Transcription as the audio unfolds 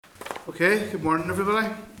Okay, good morning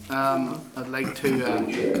everybody. I'd like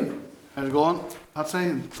to, how's it going? Patsy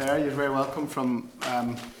and Claire, you're very welcome from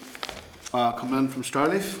coming in from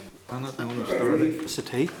Starleaf. It's a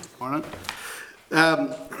tea. Morning.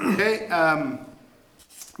 Okay,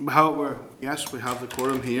 yes, we have the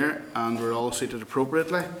quorum here and we're all seated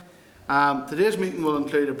appropriately. Today's meeting will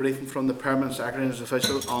include a briefing from the Permanent Secretary and his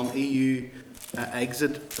officials on EU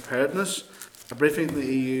exit preparedness, a briefing from the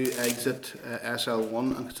EU exit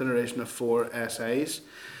SL1 and consideration of 4 SAs.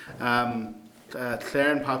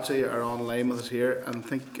 Claire and Patsy are online with us here, and I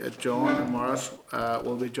think John and Morris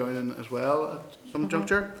will be joining as well at some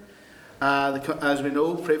juncture. As we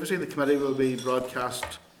know previously, the committee will be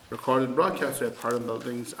recorded and broadcast through Parliament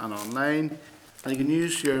buildings and online. And you can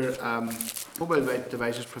use your mobile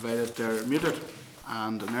devices provided they're muted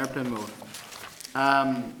and in airplane mode.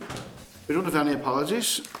 We don't have any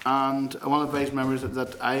apologies, and I want to advise members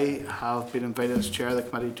that I have been invited as chair of the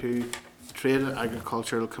committee to the Trade and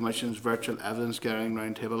Agricultural Commission's virtual evidence gathering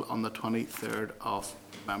roundtable on the 23rd of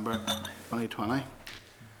November 2020.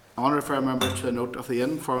 I want to refer members to a note of the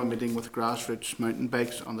informal meeting with grassroots mountain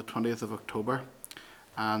bikes on the 20th of October,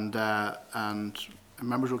 and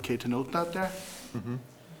members okay to note that there? Mm-hmm.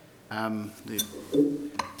 I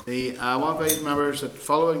want to advise members that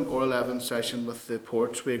following oral evidence session with the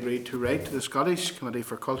ports, we agreed to write to the Scottish Committee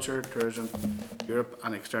for Culture, Tourism, Europe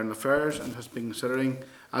and External Affairs, and it has been considering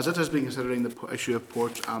the issue of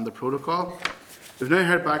ports and the protocol. We've now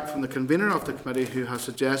heard back from the convener of the committee, who has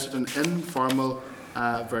suggested an informal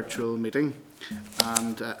virtual meeting,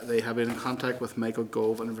 and they have been in contact with Michael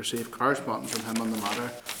Gove and have received correspondence from him on the matter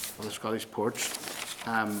of the Scottish ports.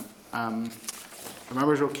 Are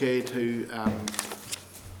members okay to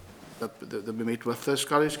that we meet with the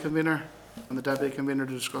Scottish convener and the deputy convener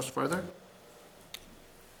to discuss further?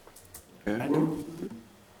 Okay.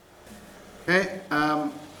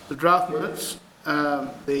 The draft minutes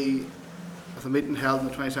of the meeting held on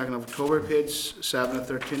the 22nd of October, page 7 of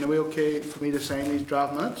 13. Are we okay for me to sign these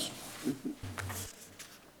draft minutes?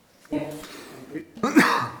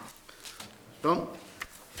 Done.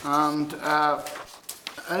 And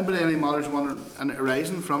anybody any matters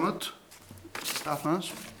arising from it? Draft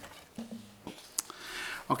minutes.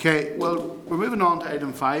 Okay, well, we're moving on to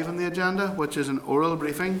item 5 on the agenda, which is an oral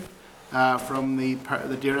briefing from the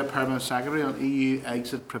DAERA Permanent Secretary on EU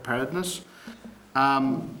exit preparedness.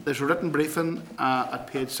 There's a written briefing at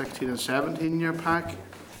page 16 and 17 in your pack.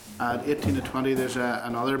 At 18 to 20, there's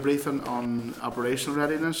another briefing on operational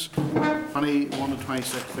readiness. 21 to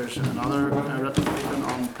 26, there's another written briefing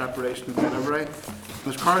on preparation and delivery.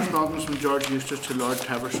 There's correspondence from George Eustace to Lord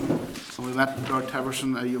Teverson, and we met Lord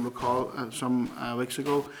Teverson, you'll recall, some weeks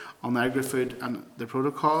ago on the agri-food and the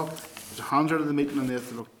protocol. There's a handout of the meeting on the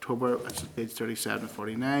 8th of October, it's at page 37 to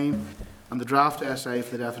 49, and the draft SA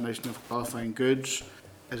for the definition of qualifying goods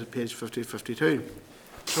is at page 50 to 52.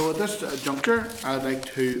 So at this juncture, I'd like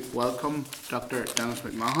to welcome Dr. Dennis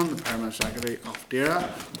McMahon, the Permanent Secretary of DAERA,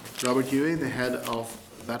 Robert Huey, the Head of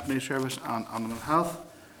Veterinary Service and Animal Health,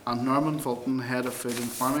 and Norman Fulton, Head of Food and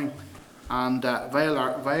Farming. And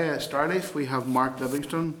via Starleaf, we have Mark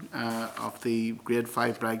Livingstone of the Grade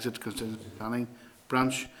 5 Brexit Contingency Planning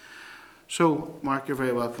Branch. So, Mark, you're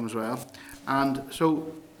very welcome as well. And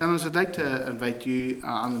so, Dennis, I'd like to invite you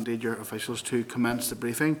and indeed your officials to commence the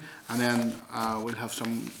briefing, and then we'll have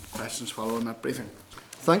some questions following that briefing.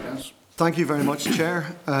 Thank you very much,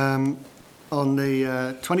 Chair. On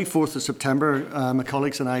the 24th of September, my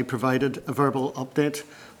colleagues and I provided a verbal update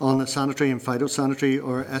on the Sanitary and Phytosanitary,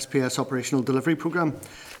 or SPS, Operational Delivery Programme.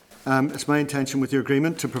 It's my intention, with your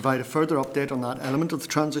agreement, to provide a further update on that element of the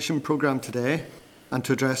transition programme today and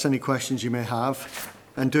to address any questions you may have.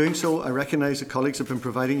 In doing so, I recognise that colleagues have been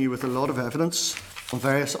providing you with a lot of evidence on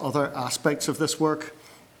various other aspects of this work,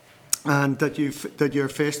 and that you're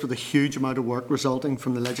faced with a huge amount of work resulting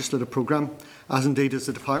from the legislative programme, as indeed is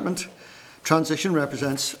the Department. Transition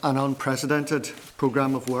represents an unprecedented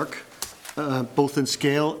programme of work, both in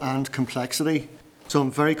scale and complexity. So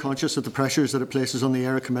I'm very conscious of the pressures that it places on the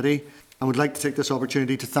ERA Committee, and would like to take this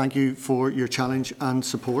opportunity to thank you for your challenge and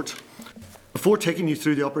support. Before taking you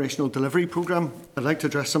through the operational delivery programme, I'd like to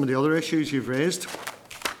address some of the other issues you've raised.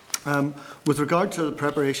 With regard to the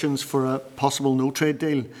preparations for a possible no-trade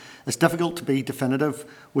deal, it's difficult to be definitive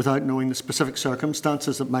without knowing the specific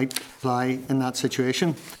circumstances that might apply in that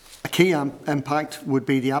situation. A key impact would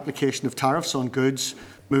be the application of tariffs on goods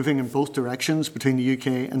moving in both directions between the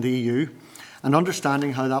UK and the EU, and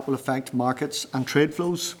understanding how that will affect markets and trade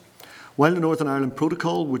flows. While the Northern Ireland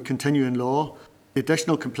Protocol would continue in law, the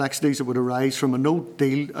additional complexities that would arise from a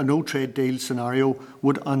no-trade deal scenario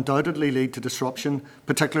would undoubtedly lead to disruption,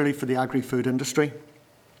 particularly for the agri-food industry.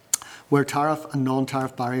 where tariff and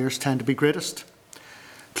non-tariff barriers tend to be greatest.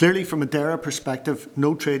 Clearly, from a DAERA perspective,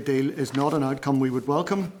 no trade deal is not an outcome we would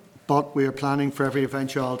welcome, but we are planning for every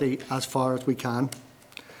eventuality as far as we can.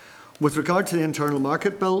 With regard to the Internal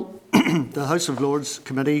Market Bill, the House of Lords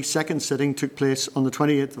Committee second sitting took place on the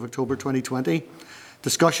 28th of October 2020.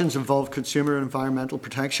 Discussions involved consumer and environmental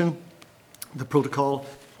protection, the protocol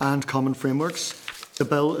and common frameworks. The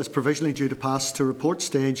bill is provisionally due to pass to report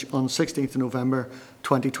stage on 16th of November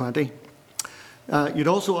 2020. You'd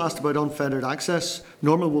also asked about unfettered access.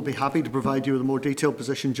 Norma will be happy to provide you with a more detailed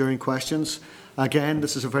position during questions. Again,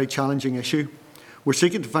 this is a very challenging issue. We're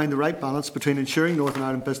seeking to find the right balance between ensuring Northern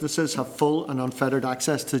Ireland businesses have full and unfettered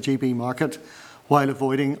access to the GB market while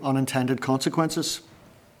avoiding unintended consequences.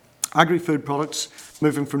 Agri-food products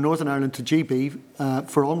moving from Northern Ireland to GB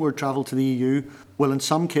for onward travel to the EU will in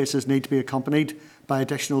some cases need to be accompanied by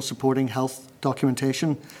additional supporting health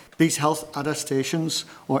documentation. These health attestations,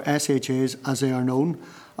 or SHAs as they are known,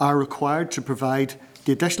 are required to provide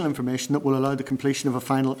the additional information that will allow the completion of a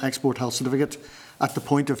final export health certificate at the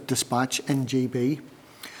point of dispatch in GB.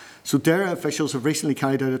 So DAERA officials have recently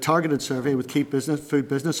carried out a targeted survey with key food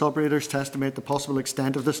business operators to estimate the possible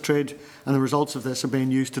extent of this trade, and the results of this are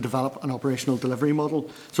being used to develop an operational delivery model.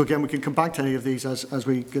 So again, we can come back to any of these as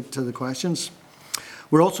we get to the questions.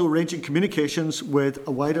 We're also arranging communications with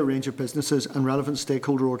a wider range of businesses and relevant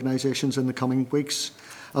stakeholder organisations in the coming weeks,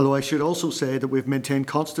 although I should also say that we've maintained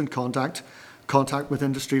constant contact with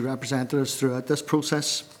industry representatives throughout this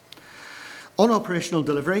process. On operational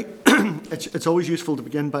delivery, it's always useful to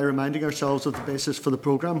begin by reminding ourselves of the basis for the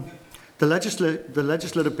programme. The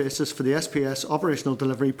legislative basis for the SPS operational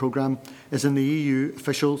delivery programme is in the EU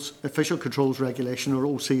Official Controls Regulation, or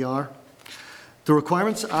OCR. The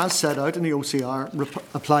requirements as set out in the OCR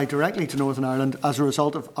apply directly to Northern Ireland as a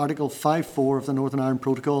result of Article 5.4 of the Northern Ireland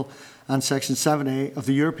Protocol and Section 7A of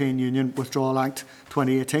the European Union Withdrawal Act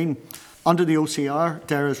 2018. Under the OCR,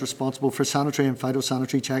 DAERA is responsible for sanitary and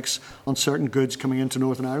phytosanitary checks on certain goods coming into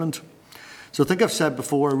Northern Ireland. So I think I've said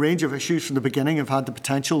before, a range of issues from the beginning have had the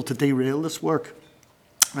potential to derail this work.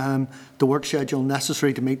 The work schedule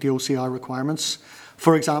necessary to meet the OCR requirements.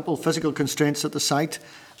 For example, physical constraints at the sites,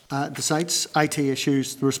 IT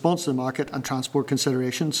issues, the response to the market and transport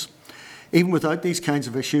considerations. Even without these kinds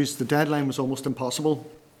of issues, the deadline was almost impossible.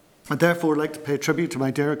 I'd therefore like to pay tribute to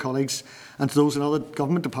my DAERA colleagues and to those in other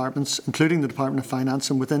government departments, including the Department of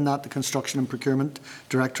Finance and within that the Construction and Procurement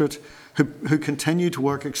Directorate, who continue to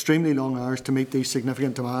work extremely long hours to meet these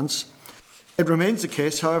significant demands. It remains the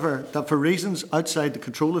case, however, that for reasons outside the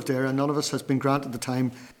control of DAERA, none of us has been granted the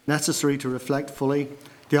time necessary to reflect fully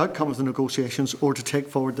the outcome of the negotiations or to take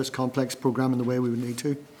forward this complex programme in the way we would need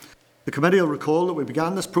to. The committee will recall that we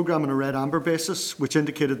began this programme on a red-amber basis, which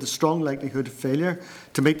indicated the strong likelihood of failure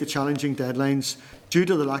to meet the challenging deadlines due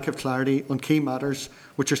to the lack of clarity on key matters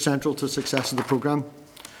which are central to the success of the programme.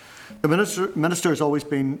 The Minister has always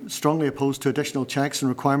been strongly opposed to additional checks and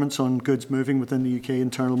requirements on goods moving within the UK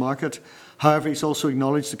internal market. However, he's also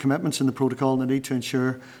acknowledged the commitments in the protocol and the need to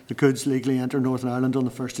ensure that goods legally enter Northern Ireland on the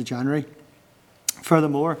 1st of January.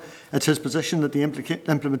 Furthermore, it's his position that the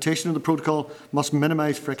implementation of the protocol must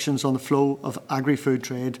minimise frictions on the flow of agri-food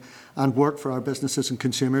trade and work for our businesses and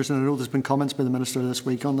consumers, and I know there's been comments by the Minister this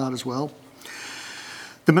week on that as well.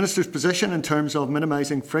 The Minister's position in terms of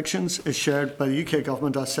minimising frictions is shared by the UK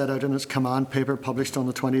Government as set out in its command paper published on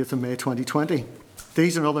the 20th of May 2020.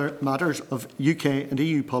 These and other matters of UK and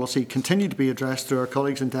EU policy continue to be addressed through our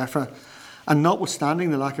colleagues in DEFRA, and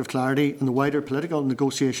notwithstanding the lack of clarity in the wider political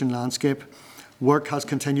negotiation landscape, work has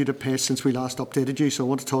continued at pace since we last updated you, so I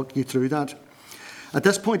want to talk you through that. At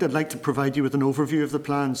this point, I'd like to provide you with an overview of the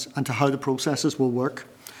plans and to how the processes will work.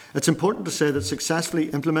 It's important to say that successfully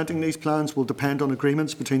implementing these plans will depend on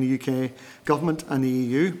agreements between the UK Government and the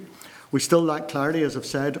EU. We still lack clarity, as I've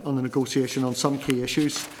said, on the negotiation on some key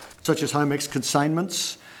issues, such as how mixed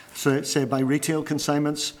consignments, say by retail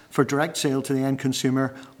consignments, for direct sale to the end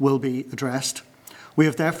consumer will be addressed. We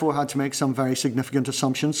have therefore had to make some very significant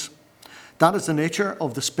assumptions. That is the nature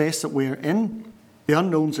of the space that we are in. The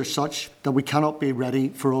unknowns are such that we cannot be ready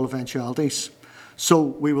for all eventualities. So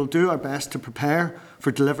we will do our best to prepare for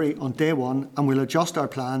delivery on day one, and we'll adjust our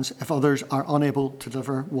plans if others are unable to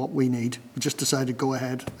deliver what we need. We just decided to go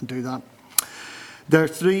ahead and do that. There are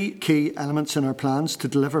three key elements in our plans to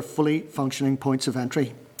deliver fully functioning points of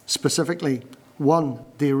entry. Specifically, 1,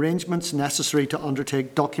 the arrangements necessary to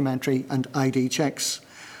undertake documentary and ID checks.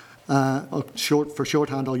 For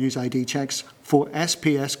shorthand, I'll use ID checks for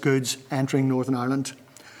SPS goods entering Northern Ireland.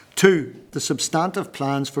 2, the substantive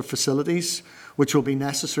plans for facilities which will be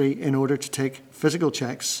necessary in order to take physical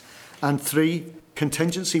checks. And 3,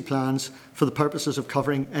 contingency plans for the purposes of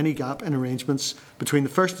covering any gap in arrangements between the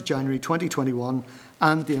 1st of January 2021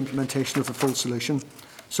 and the implementation of the full solution.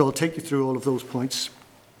 So I'll take you through all of those points.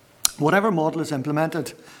 Whatever model is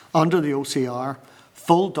implemented under the OCR,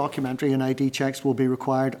 full documentary and ID checks will be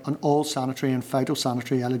required on all sanitary and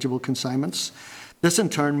phytosanitary eligible consignments. This in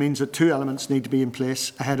turn means that two elements need to be in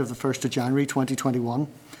place ahead of the 1st of January 2021.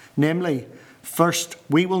 Namely, first,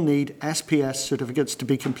 we will need SPS certificates to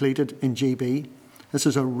be completed in GB. This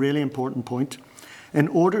is a really important point. In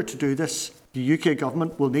order to do this, the UK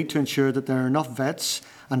Government will need to ensure that there are enough vets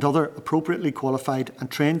and other appropriately qualified and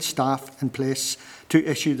trained staff in place to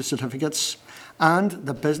issue the certificates, and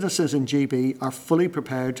the businesses in GB are fully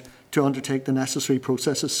prepared to undertake the necessary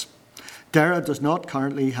processes. DERA does not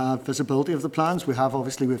currently have visibility of the plans. We have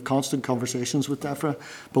constant conversations with DEFRA,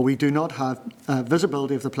 but we do not have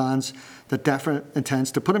visibility of the plans that DEFRA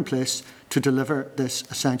intends to put in place to deliver this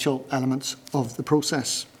essential elements of the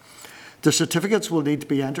process. The certificates will need to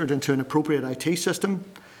be entered into an appropriate IT system,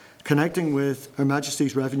 connecting with Her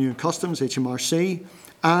Majesty's Revenue and Customs, HMRC,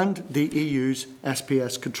 and the EU's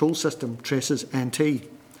SPS control system, Traces NT.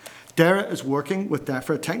 DERA is working with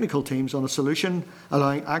DEFRA technical teams on a solution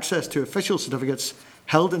allowing access to official certificates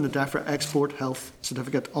held in the DEFRA Export Health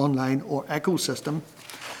Certificate Online or ECHO system.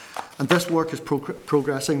 And this work is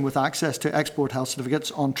progressing with access to export health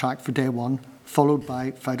certificates on track for day one, followed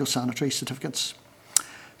by phytosanitary certificates.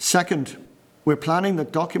 Second, we're planning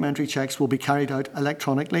that documentary checks will be carried out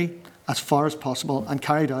electronically as far as possible and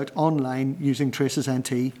carried out online using Traces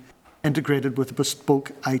NT, integrated with a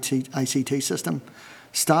bespoke ICT system.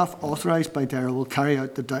 Staff authorised by DERA will carry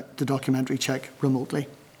out the documentary check remotely.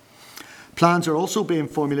 Plans are also being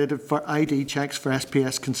formulated for ID checks for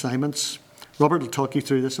SPS consignments. Robert will talk you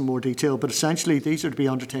through this in more detail, but essentially these are to be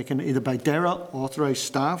undertaken either by DERA authorised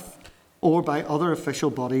staff or by other official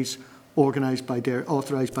bodies authorised by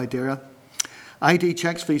DERA. ID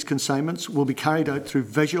checks for these consignments will be carried out through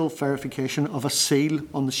visual verification of a seal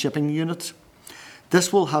on the shipping unit.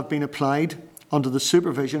 This will have been applied under the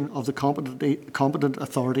supervision of the competent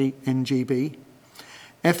authority in GB.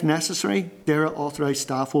 If necessary, DERA authorised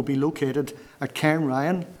staff will be located at Cairn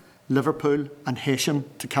Ryan, Liverpool and Heysham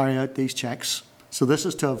to carry out these checks. So this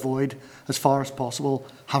is to avoid, as far as possible,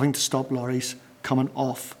 having to stop lorries coming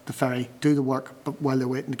off the ferry, do the work but while they're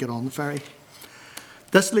waiting to get on the ferry.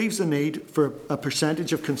 This leaves the need for a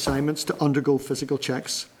percentage of consignments to undergo physical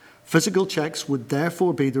checks. Physical checks would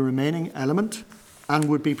therefore be the remaining element and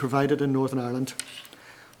would be provided in Northern Ireland.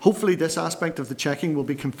 Hopefully this aspect of the checking will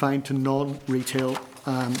be confined to non-retail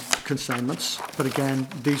consignments, but again,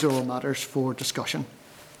 these are all matters for discussion.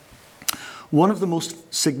 One of the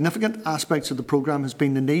most significant aspects of the programme has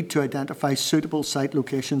been the need to identify suitable site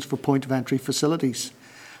locations for point-of-entry facilities.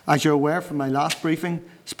 As you're aware from my last briefing,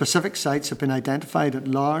 specific sites have been identified at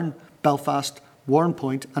Larne, Belfast,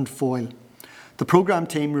 Warrenpoint and Foyle. The programme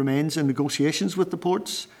team remains in negotiations with the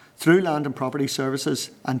ports through Land and Property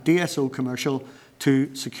Services and DSO Commercial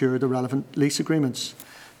to secure the relevant lease agreements.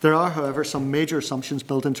 There are, however, some major assumptions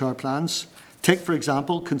built into our plans. Take, for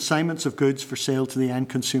example, consignments of goods for sale to the end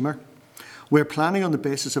consumer. We're planning on the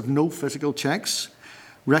basis of no physical checks,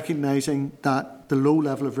 recognising that the low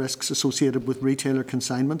level of risks associated with retailer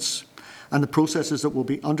consignments and the processes that will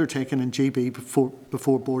be undertaken in GB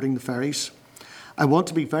before boarding the ferries. I want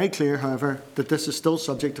to be very clear, however, that this is still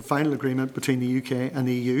subject to final agreement between the UK and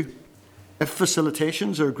the EU. If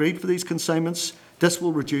facilitations are agreed for these consignments, this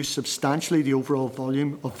will reduce substantially the overall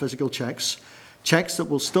volume of physical checks that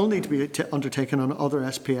will still need to be undertaken on other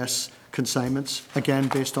SPS consignments, again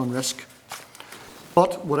based on risk.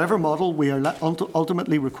 But whatever model we are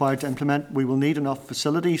ultimately required to implement, we will need enough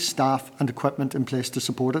facilities, staff and equipment in place to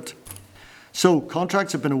support it. So,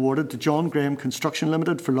 contracts have been awarded to John Graham Construction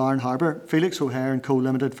Limited for Larne Harbour, Felix O'Hare & Co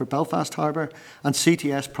Limited for Belfast Harbour and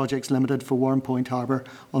CTS Projects Limited for Warrenpoint Harbour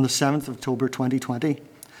on the 7th of October 2020.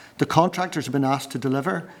 The contractors have been asked to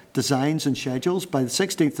deliver designs and schedules by the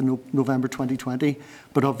 16th of November 2020,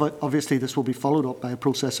 but obviously this will be followed up by a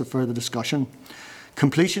process of further discussion.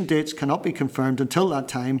 Completion dates cannot be confirmed until that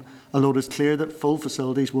time, although it is clear that full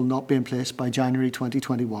facilities will not be in place by January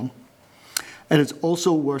 2021. It is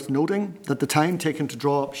also worth noting that the time taken to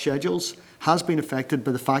draw up schedules has been affected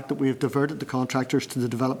by the fact that we have diverted the contractors to the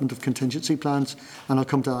development of contingency plans, and I'll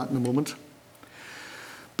come to that in a moment.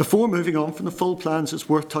 Before moving on from the full plans, it's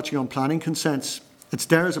worth touching on planning consents. It's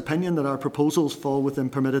DERA's opinion that our proposals fall within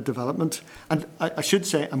permitted development. And I should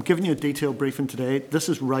say, I'm giving you a detailed briefing today. This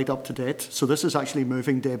is right up to date. So this is actually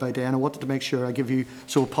moving day by day. And I wanted to make sure I give you,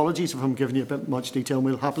 so apologies if I'm giving you a bit much detail. And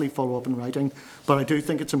we'll happily follow up in writing. But I do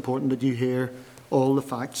think it's important that you hear all the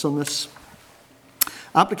facts on this.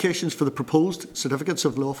 Applications for the proposed certificates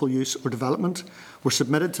of lawful use or development were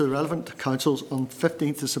submitted to the relevant councils on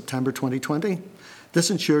 15th of September 2020.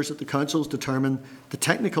 This ensures that the councils determine the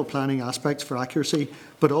technical planning aspects for accuracy,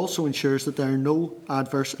 but also ensures that there are no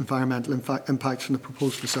adverse environmental impacts from the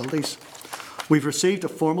proposed facilities. We've received a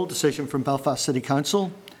formal decision from Belfast City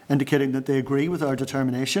Council indicating that they agree with our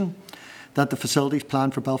determination that the facilities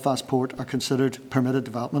planned for Belfast Port are considered permitted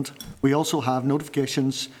development. We also have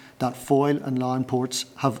notifications that Foyle and Larne ports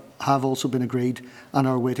have also been agreed and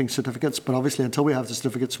are awaiting certificates, but obviously until we have the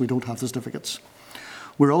certificates, we don't have the certificates.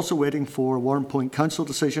 We're also waiting for a Warren Point Council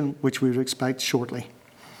decision, which we would expect shortly.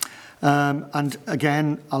 And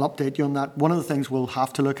again, I'll update you on that. One of the things we'll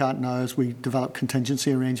have to look at now as we develop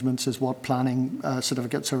contingency arrangements is what planning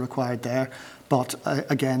certificates are required there. But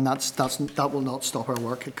again, that will not stop our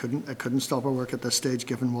work. It couldn't stop our work at this stage,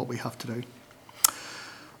 given what we have to do.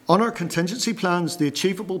 On our contingency plans, the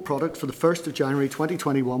achievable product for the 1st of January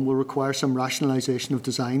 2021 will require some rationalisation of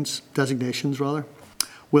designations.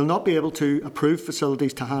 We'll not be able to approve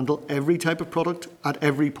facilities to handle every type of product at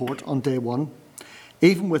every port on day one.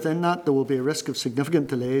 Even within that, there will be a risk of significant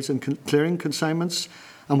delays in clearing consignments,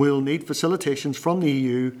 and we will need facilitations from the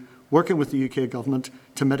EU working with the UK Government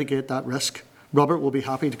to mitigate that risk. Robert will be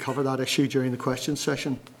happy to cover that issue during the questions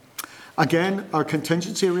session. Again, our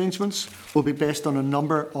contingency arrangements will be based on a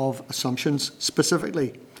number of assumptions,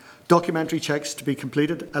 specifically documentary checks to be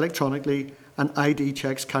completed electronically and ID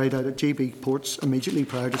checks carried out at GB ports immediately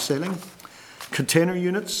prior to sailing. Container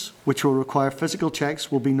units, which will require physical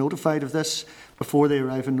checks, will be notified of this before they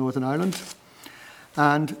arrive in Northern Ireland.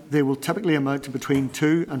 And they will typically amount to between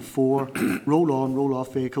 2 and 4 roll-on,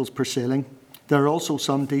 roll-off vehicles per sailing. There are also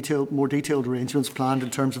some more detailed arrangements planned in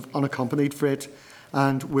terms of unaccompanied freight,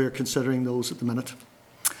 and we're considering those at the minute.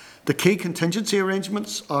 The key contingency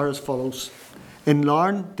arrangements are as follows. In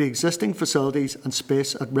Larne, the existing facilities and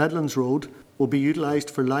space at Redlands Road will be utilised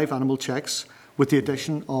for live animal checks with the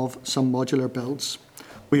addition of some modular builds.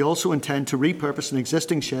 We also intend to repurpose an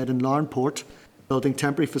existing shed in Larne Port, building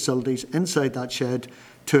temporary facilities inside that shed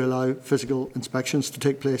to allow physical inspections to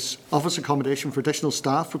take place. Office accommodation for additional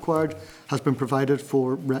staff required has been provided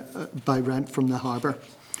for by rent from the harbour.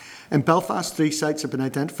 In Belfast, 3 sites have been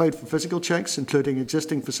identified for physical checks, including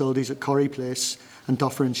existing facilities at Corrie Place and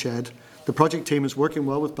Dufferin Shed. The project team is working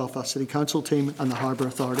well with Belfast City Council team and the harbour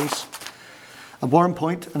authorities. At Warren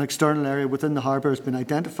Point, an external area within the harbour has been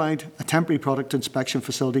identified. A temporary product inspection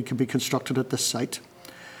facility can be constructed at this site.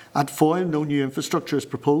 At Foyle, no new infrastructure is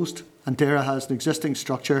proposed, and Dara has an existing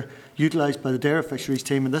structure utilised by the Dara Fisheries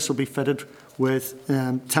team, and this will be fitted with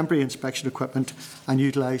temporary inspection equipment and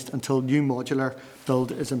utilised until new modular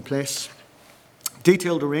build is in place.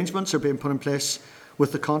 Detailed arrangements are being put in place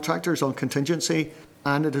with the contractors on contingency,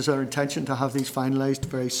 and it is our intention to have these finalised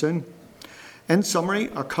very soon. In summary,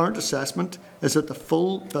 our current assessment is that the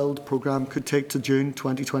full build programme could take to June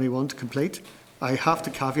 2021 to complete. I have to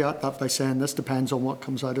caveat that by saying this depends on what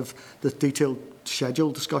comes out of the detailed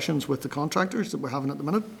schedule discussions with the contractors that we're having at the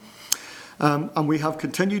minute. And we have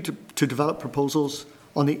continued to develop proposals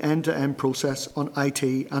on the end-to-end process on IT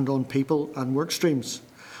and on people and work streams.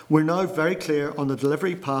 We're now very clear on the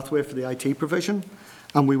delivery pathway for the IT provision,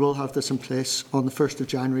 and we will have this in place on the 1st of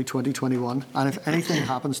January 2021. And if anything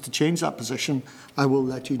happens to change that position, I will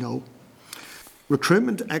let you know.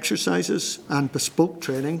 Recruitment exercises and bespoke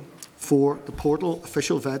training for the portal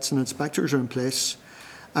official vets and inspectors are in place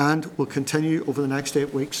and will continue over the next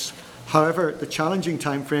 8 weeks. However, the challenging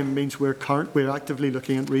timeframe means we're actively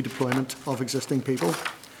looking at redeployment of existing people.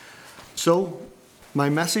 So, my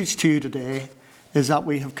message to you today is that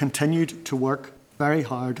we have continued to work very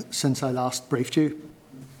hard since I last briefed you.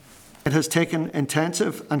 It has taken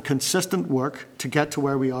intensive and consistent work to get to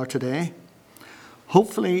where we are today.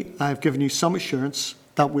 Hopefully, I've given you some assurance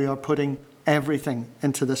that we are putting everything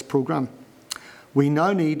into this programme. We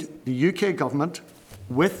now need the UK Government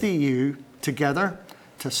with the EU together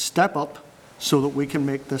to step up so that we can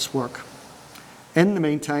make this work. In the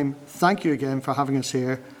meantime, thank you again for having us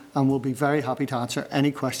here, and we'll be very happy to answer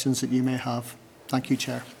any questions that you may have. Thank you,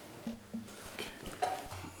 Chair.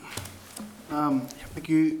 Thank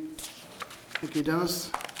you,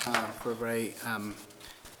 Dennis, for a very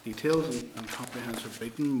detailed and comprehensive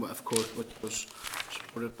briefing, of course, which was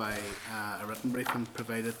supported by a written briefing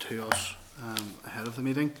provided to us ahead of the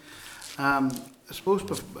meeting. I suppose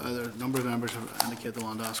there are a number of members have indicated they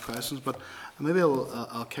want to ask questions, but maybe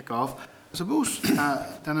I'll kick off. I suppose,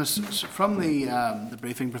 Dennis, from the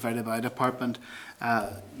briefing provided by Department,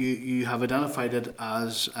 you have identified it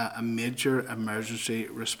as a major emergency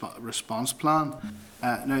response plan.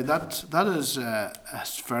 Now that is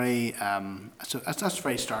that's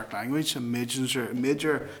very stark language. A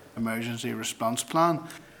major emergency response plan.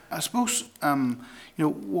 I suppose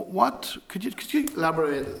what could you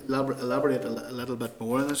elaborate a little bit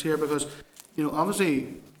more on this here, because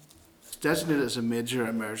obviously it's designated as a major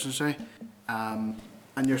emergency, and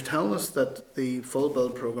you're telling us that the full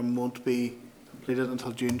build programme won't be completed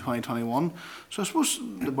until June 2021. So I suppose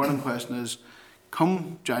the burning question is,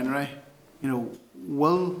 come January,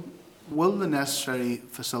 will the necessary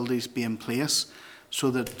facilities be in place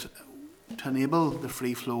so that to enable the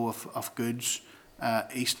free flow of goods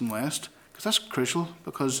east and west? Because that's crucial,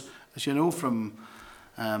 because as you know from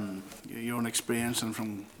your own experience and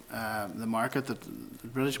from the market, that the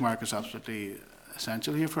British market is absolutely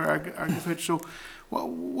essential here for agri-food. So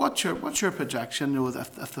what's your projection?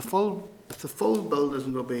 If the full build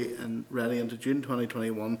isn't going to be ready until June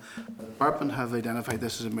 2021, the department have identified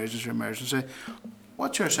this as emergency.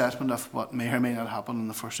 What's your assessment of what may or may not happen on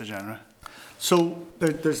the 1st of January? So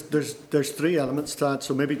there's three elements to that.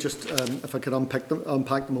 So maybe just if I could unpack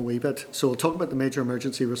them a wee bit. So we'll talk about the major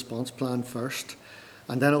emergency response plan first,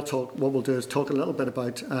 and then what we'll do is talk a little bit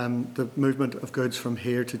about the movement of goods from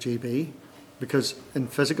here to GB, because in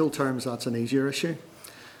physical terms that's an easier issue,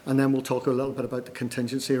 and then we'll talk a little bit about the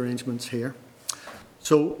contingency arrangements here.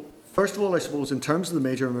 So first of all, I suppose in terms of the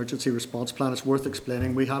major emergency response plan, it's worth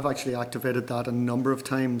explaining. We have actually activated that a number of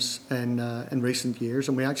times in recent years,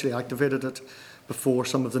 and we actually activated it before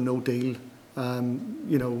some of the no deal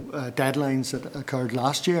deadlines that occurred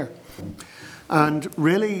last year. And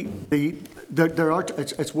really,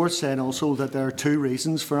 it's worth saying also that there are two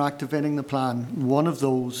reasons for activating the plan. One of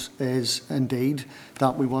those is indeed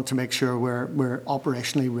that we want to make sure we're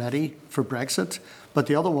operationally ready for Brexit, but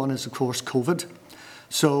the other one is, of course, COVID.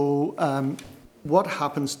 So what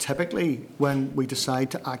happens typically when we decide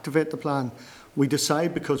to activate the plan? We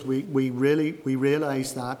decide because we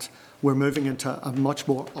realise that we're moving into a much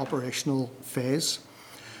more operational phase.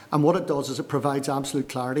 And what it does is it provides absolute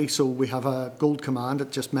clarity. So we have a gold command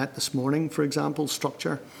that just met this morning, for example,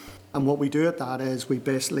 structure. And what we do at that is we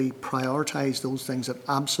basically prioritise those things that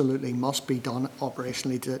absolutely must be done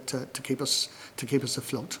operationally to keep us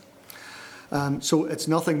afloat. So it's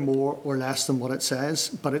nothing more or less than what it says,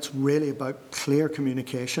 but it's really about clear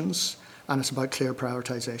communications and it's about clear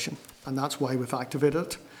prioritisation. And that's why we've activated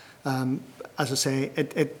it. As I say,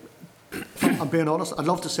 I'm being honest, I'd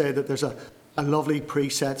love to say that there's a lovely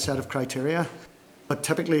preset set of criteria, but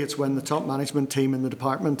typically it's when the top management team in the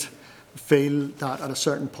department feel that at a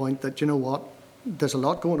certain point that, there's a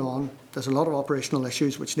lot going on, there's a lot of operational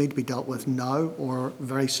issues which need to be dealt with now or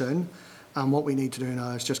very soon, and what we need to do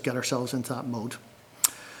now is just get ourselves into that mode.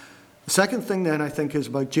 The second thing then I think is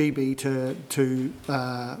about GB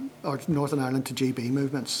or Northern Ireland to GB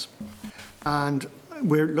movements. And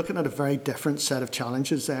we're looking at a very different set of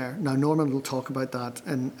challenges there. Now, Norman will talk about that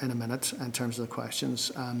in a minute in terms of the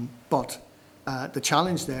questions. But the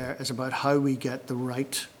challenge there is about how we get the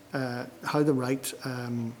right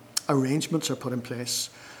arrangements are put in place,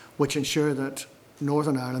 which ensure that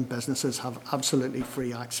Northern Ireland businesses have absolutely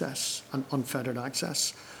free access and unfettered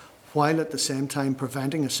access, while at the same time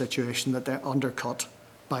preventing a situation that they're undercut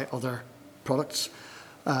by other products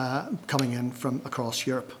coming in from across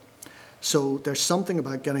Europe. So there's something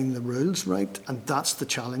about getting the rules right, and that's the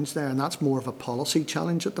challenge there, and that's more of a policy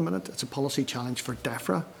challenge at the minute. It's a policy challenge for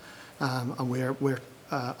DEFRA, and we're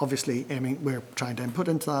obviously we're trying to input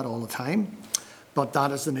into that all the time, but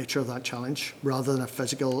that is the nature of that challenge rather than a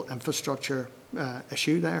physical infrastructure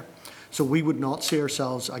issue there. So we would not see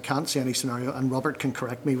ourselves, I can't see any scenario, and Robert can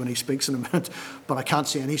correct me when he speaks in a minute, but I can't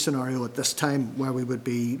see any scenario at this time where we would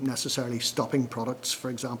be necessarily stopping products, for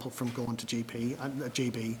example, from going to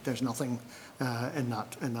GB. There's nothing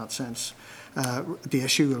in that sense. The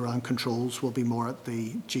issue around controls will be more at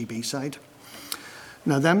the GB side.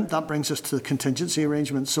 Now then, that brings us to the contingency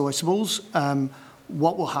arrangements. So I suppose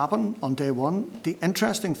what will happen on day one, the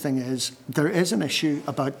interesting thing is there is an issue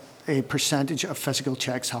about a percentage of physical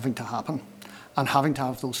checks having to happen and having to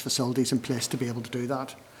have those facilities in place to be able to do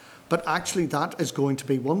that. But actually that is going to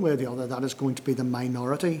be, one way or the other, that is going to be the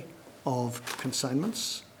minority of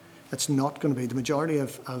consignments. It's not going to be, the majority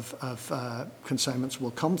of consignments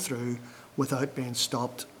will come through without being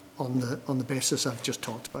stopped on the basis I've just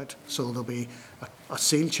talked about. So there'll be a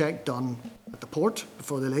seal check done at the port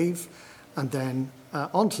before they leave, and then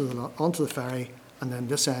onto the ferry, And then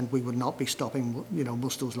this end, we would not be stopping,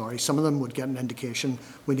 most of those lorries. Some of them would get an indication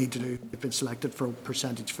we need to do, they've been selected for a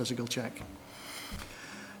percentage physical check.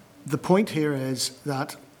 The point here is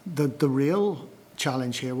that the real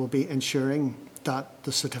challenge here will be ensuring that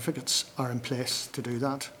the certificates are in place to do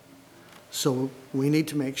that. So we need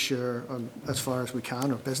to make sure, as far as we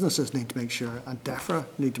can, or businesses need to make sure, and DEFRA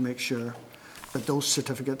need to make sure that those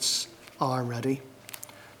certificates are ready.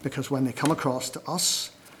 Because when they come across to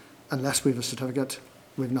us, unless we have a certificate,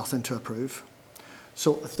 we have nothing to approve.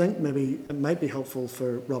 So I think maybe it might be helpful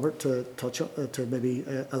for Robert to maybe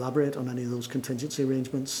elaborate on any of those contingency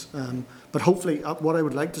arrangements. But hopefully, what I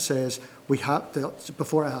would like to say is,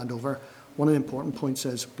 before I hand over, one of the important points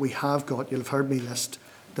is we have got, you'll have heard me list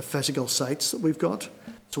the physical sites that we've got.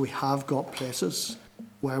 So we have got places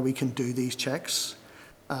where we can do these checks.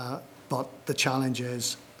 But the challenge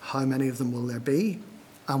is, how many of them will there be?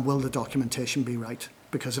 And will the documentation be right?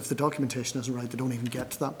 Because if the documentation isn't right, they don't even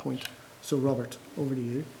get to that point. So Robert, over to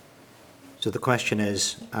you. So the question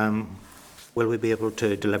is, will we be able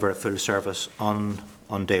to deliver a full service on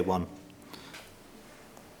day one?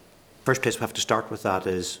 First place we have to start with that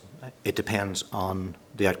is, it depends on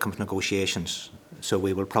the outcome of negotiations. So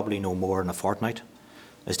we will probably know more in a fortnight.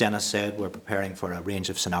 As Dennis said, we're preparing for a range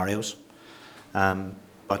of scenarios,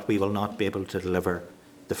 but we will not be able to deliver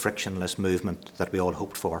the frictionless movement that we all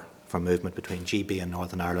hoped for movement between GB and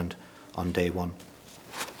Northern Ireland on day one.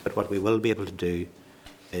 But what we will be able to do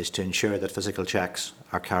is to ensure that physical checks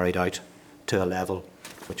are carried out to a level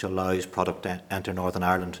which allows product to enter Northern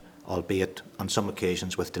Ireland, albeit on some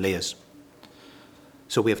occasions with delays.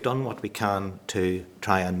 So we have done what we can to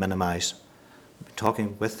try and minimise,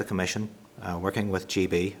 talking with the Commission, working with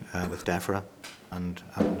GB, with DEFRA and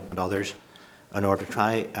others, in order to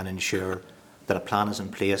try and ensure that a plan is in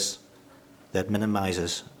place that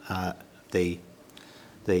minimises the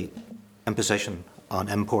imposition on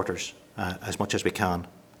importers as much as we can.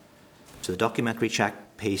 So the documentary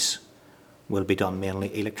check piece will be done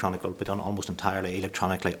mainly electronically, will be done almost entirely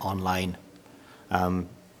electronically online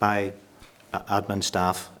by admin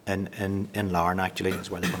staff in Larne, actually, is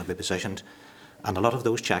where they're going to be positioned. And a lot of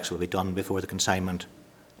those checks will be done before the consignment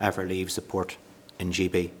ever leaves the port in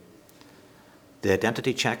GB. The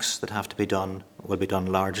identity checks that have to be done will be done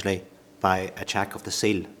largely by a check of the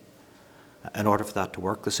seal. In order for that to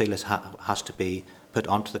work, the seal has to be put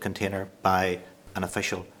onto the container by an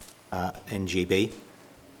official in GB.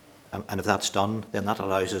 And if that's done, then that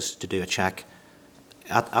allows us to do a check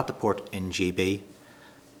at the port in GB.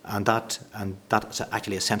 And that's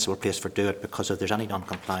actually a sensible place for do it, because if there's any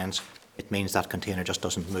non-compliance, it means that container just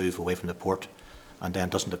doesn't move away from the port and then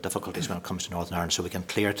doesn't have difficulties when it comes to Northern Ireland. So we can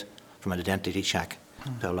clear it from an identity check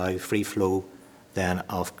to allow free flow then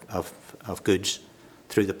of goods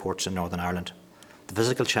through the ports in Northern Ireland. The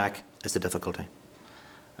physical check is the difficulty.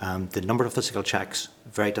 The number of physical checks,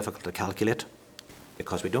 very difficult to calculate,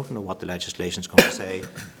 because we don't know what the legislation is going to say.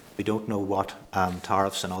 We don't know what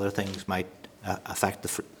tariffs and other things might affect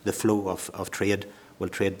the flow of trade. Will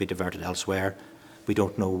trade be diverted elsewhere? We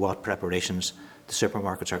don't know what preparations the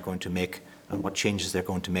supermarkets are going to make and what changes they're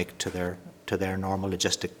going to make to their normal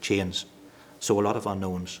logistic chains. So a lot of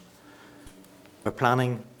unknowns. We're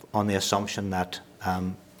planning on the assumption that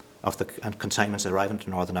of the consignments that arrive into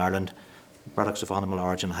Northern Ireland, products of animal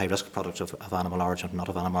origin, high-risk products of animal origin, not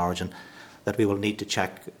of animal origin, that we will need to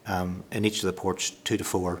check in each of the ports 2 to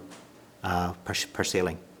 4 per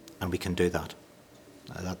sailing, and we can do that.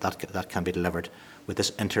 That can be delivered with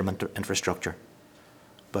this infrastructure.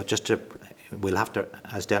 But we'll have to,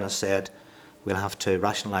 as Dennis said, we'll have to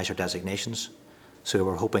rationalise our designations. So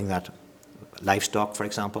we're hoping that livestock, for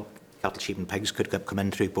example, cattle, sheep and pigs could come in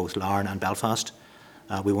through both Larne and Belfast.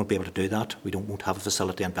 We won't be able to do that. We won't have a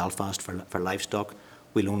facility in Belfast for livestock.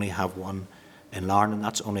 We'll only have one in Larne, and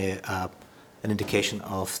that's only an indication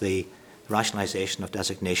of the rationalisation of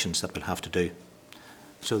designations that we'll have to do.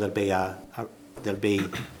 So there'll be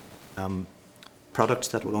products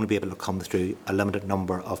that will only be able to come through a limited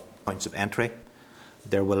number of points of entry.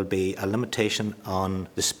 There will be a limitation on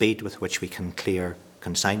the speed with which we can clear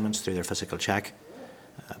consignments through their physical check.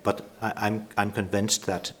 But I'm convinced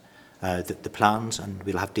that the plans, and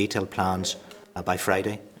we'll have detailed plans by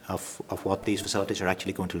Friday of what these facilities are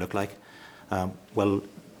actually going to look like, will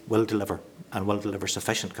deliver, and will deliver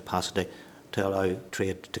sufficient capacity to allow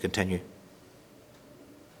trade to continue.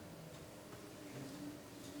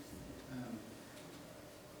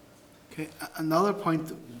 Okay, another point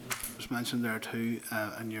that was mentioned there too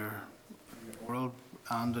in your oral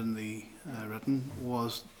and in the written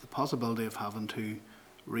was the possibility of having to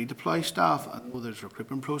redeploy staff. I know there's a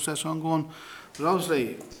recruitment process ongoing, but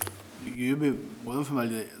obviously you'd be more than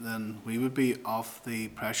familiar than we would be of the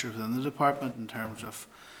pressures within the department in terms of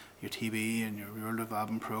your TB and your rural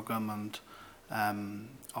development programme and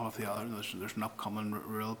all of the other. There's an upcoming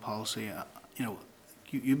rural policy.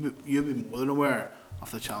 You'd be more than aware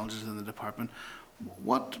of the challenges in the department.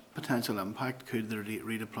 What potential impact could the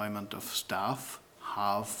redeployment of staff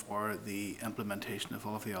have for the implementation of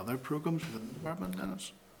all of the other programmes within the department,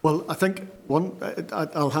 Dennis? Well, I think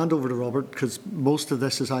I'll hand over to Robert, because most of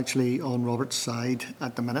this is actually on Robert's side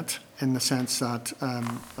at the minute, in the sense that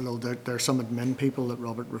although there are some admin people that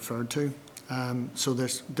Robert referred to, so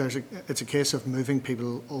it's a case of moving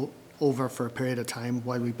people over for a period of time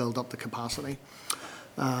while we build up the capacity.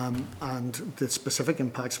 And the specific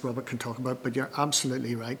impacts Robert can talk about, but you're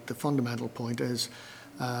absolutely right. The fundamental point is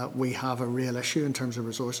we have a real issue in terms of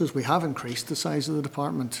resources. We have increased the size of the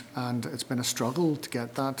department, and it's been a struggle to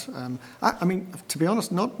get that. I mean, to be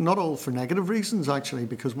honest, not all for negative reasons, actually,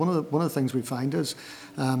 because one of the things we find is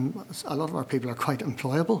a lot of our people are quite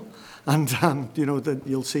employable, and that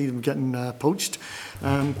you'll see them getting poached.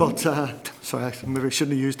 Sorry, I maybe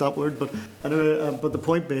shouldn't have used that word, but anyway. But the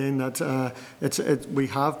point being that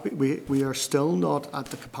we are still not at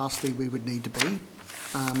the capacity we would need to be.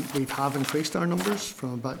 We have increased our numbers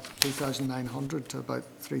from about 2,900 to about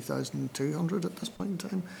 3,200 at this point in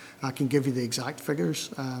time. I can give you the exact figures,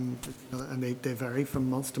 and they vary from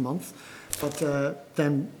month to month. But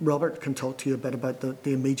then Robert can talk to you a bit about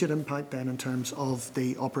the immediate impact then in terms of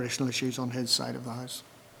the operational issues on his side of the house.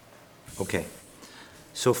 Okay.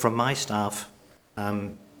 So from my staff,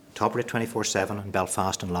 to operate 24/7 in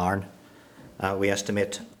Belfast and Larne, we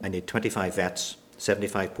estimate I need 25 vets,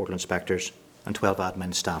 75 portal inspectors, and 12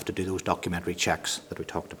 admin staff to do those documentary checks that we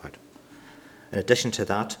talked about. In addition to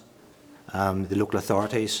that, the local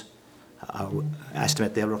authorities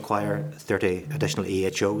estimate they'll require 30 additional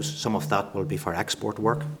EHOs. Some of that will be for export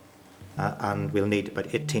work, and we'll need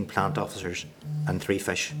about 18 plant officers and 3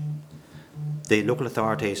 fish. The local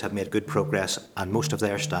authorities have made good progress, and most of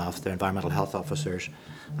their staff, their environmental health officers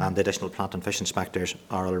and the additional plant and fish inspectors,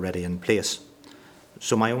 are already in place.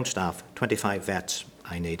 So my own staff, 25 vets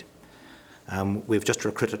I need. We've just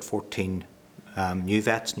recruited 14 new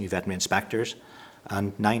vets, new veterinary inspectors,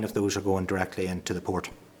 and 9 of those are going directly into the port.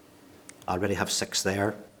 I already have 6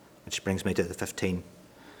 there, which brings me to the 15.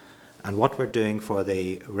 And what we're doing for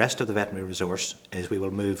the rest of the veterinary resource is we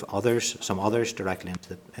will move some others directly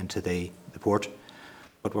into the port,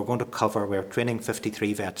 but we're going to we're training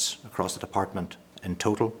 53 vets across the department in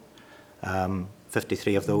total.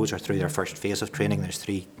 53 of those are through their first phase of training. There's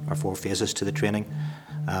 3 or 4 phases to the training,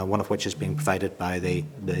 one of which is being provided by the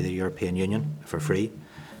European Union for free.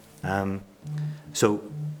 So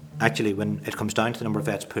actually, when it comes down to the number of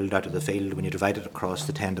vets pulled out of the field, when you divide it across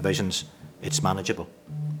the 10 divisions, it's manageable.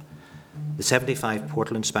 The 75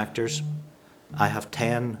 portal inspectors, I have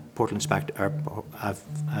 10 portal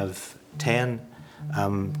I've 10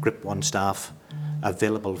 Group 1 staff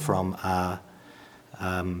available from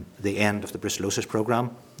the end of the brucellosis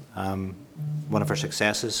programme. One of our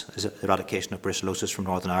successes is the eradication of brucellosis from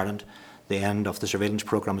Northern Ireland. The end of the surveillance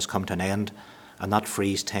programme has come to an end, and that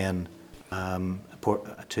frees 10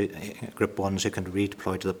 Group 1s who can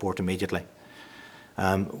redeploy to the port immediately.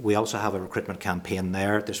 We also have a recruitment campaign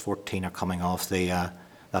there. There's 14 are coming off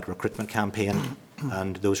that recruitment campaign,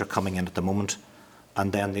 and those are coming in at the moment.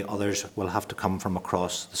 And then the others will have to come from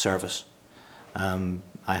across the service.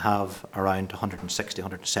 I have around 160,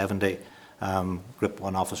 170 Group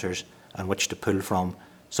 1 officers on which to pull from.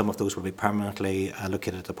 Some of those will be permanently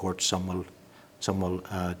located at the port. Some will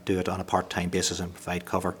do it on a part-time basis and provide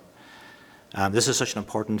cover. This is such an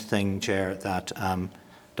important thing, Chair, that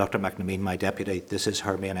Dr. McNamee, my deputy, this is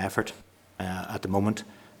her main effort at the moment.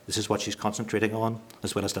 This is what she's concentrating on,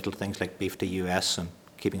 as well as little things like beef to US and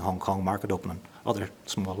keeping Hong Kong market open and other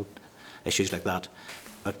small issues like that.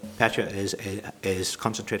 But Petra is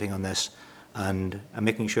concentrating on this and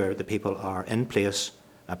making sure that people are in place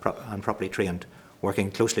and properly trained,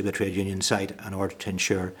 working closely with the trade union side in order to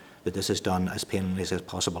ensure that this is done as painlessly as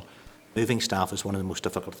possible. Moving staff is one of the most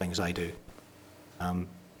difficult things I do.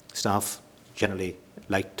 Staff generally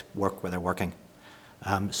like to work where they're working.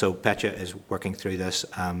 So Petra is working through this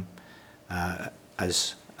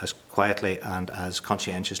as quietly and as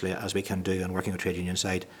conscientiously as we can do, and working with trade union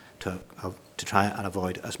side to try and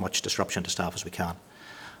avoid as much disruption to staff as we can.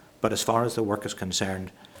 But as far as the work is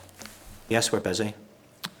concerned, yes, we're busy.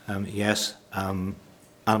 Yes,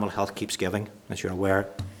 animal health keeps giving, as you're aware.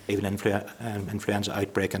 Even influenza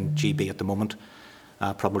outbreak and GB at the moment,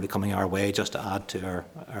 probably coming our way just to add to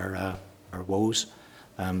our woes.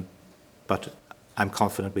 But I'm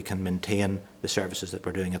confident we can maintain the services that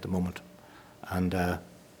we're doing at the moment. And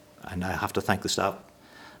and I have to thank the staff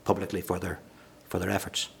publicly for their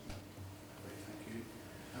efforts. Thank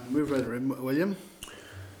you. Move right around, William.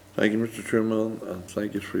 Thank you, Mr. Chairman, and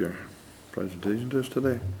thank you for your presentation to us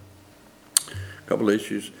today. A couple of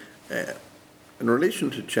issues. In relation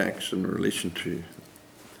to checks, in relation to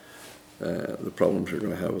the problems you're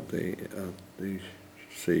going to have at the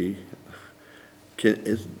sea,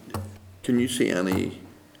 can you see any,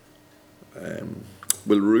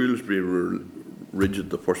 will rules be rigid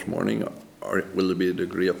the first morning, or will there be a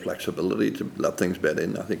degree of flexibility to let things bed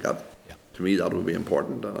in? I think that, to me, that would be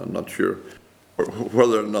important, and I'm not sure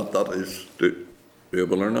whether or not that is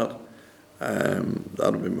doable or not.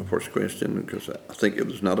 That would be my first question, because I think if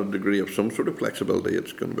there's not a degree of some sort of flexibility,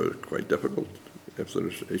 it's going to be quite difficult if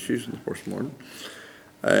there's issues in the first morning.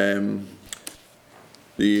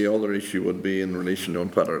 The other issue would be in relation to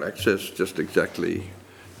unfettered access. Just exactly,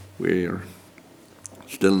 we're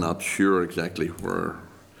still not sure exactly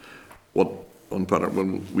what unfettered.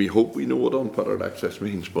 Well, we hope we know what unfettered access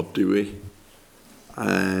means, but do we?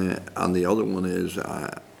 And the other one is,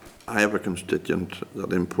 I have a constituent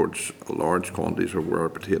that imports large quantities of ware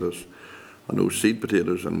potatoes. I know seed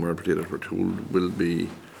potatoes and ware potatoes, we're told, will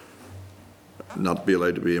not be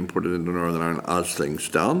allowed to be imported into Northern Ireland as things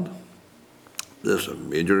stand. This is a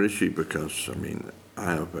major issue because, I mean,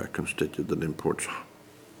 I have a constituent that imports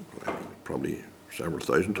probably several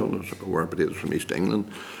thousand tonnes of ware potatoes from East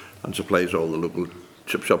England and supplies all the local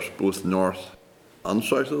chip shops both north and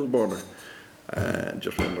south of the border.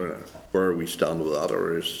 Just wonder where we stand with that,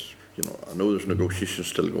 or is, you know, I know there's negotiations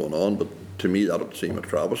still going on, but to me that would seem a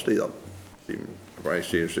travesty. That would seem a very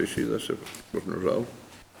serious issue, this, if it wasn't resolved.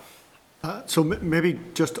 So maybe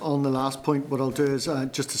just on the last point, what I'll do is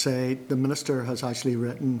just to say the Minister has actually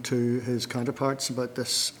written to his counterparts about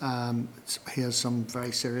this. He has some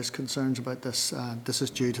very serious concerns about this. This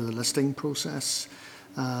is due to the listing process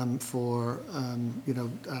for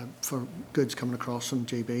goods coming across from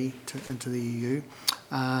GB into the EU,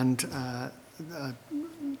 and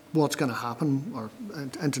what's going to happen or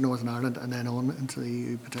into Northern Ireland and then on into the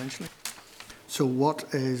EU potentially. So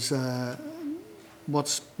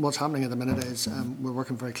what's happening at the minute is we're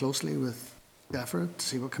working very closely with DEFRA to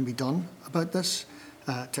see what can be done about this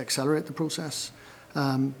to accelerate the process.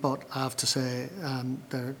 But I have to say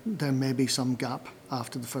there may be some gap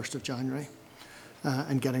after the 1st of January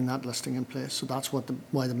in getting that listing in place. So that's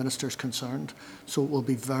why the Minister is concerned. So it will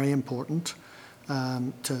be very important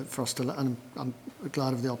for us to, and I'm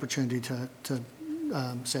glad of the opportunity to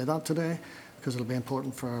say that today, because it'll be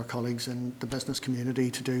important for our colleagues in the business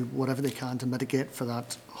community to do whatever they can to mitigate for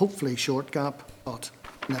that hopefully short gap, but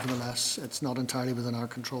nevertheless it's not entirely within our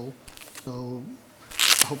control. So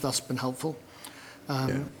I hope that's been helpful.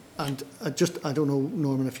 And I don't know,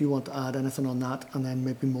 Norman, if you want to add anything on that, and then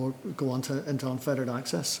maybe more go on into unfettered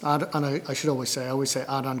access. I should always say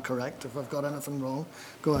add and correct if I've got anything wrong.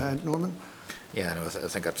 Go ahead, Norman. Yeah, no, I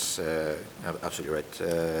think that's absolutely right,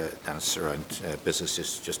 Dennis, around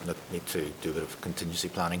businesses just need to do a bit of contingency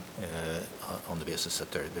planning on the basis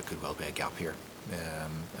that there could well be a gap here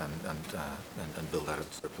and build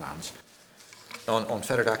out their plans. On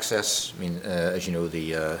fettered access, I mean, as you know,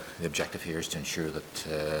 the objective here is to ensure that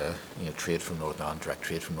trade from Northern Ireland, direct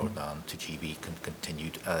trade from Northern Ireland to GB can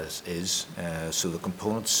continue as is. So the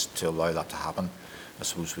components to allow that to happen, I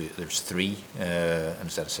suppose there's three, and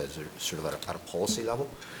instead it says they're sort of at a policy level.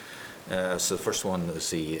 So the first one is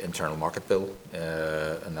the Internal Market Bill,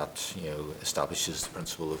 and that establishes the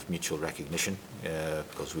principle of mutual recognition,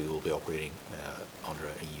 because we will be operating under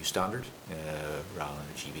an EU standard rather than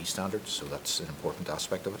a GB standard, so that's an important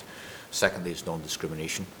aspect of it. Secondly is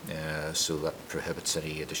non-discrimination, so that prohibits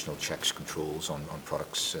any additional checks, controls on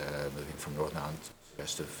products moving from Northern Ireland to the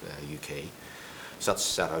rest of UK. So that's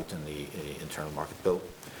set out in the Internal Market Bill.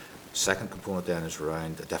 Second component then is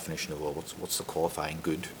around the definition of what's the qualifying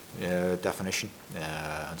good definition,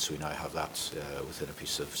 and so we now have that within a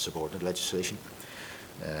piece of subordinate legislation.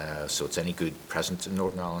 So it's any good present in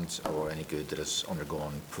Northern Ireland or any good that has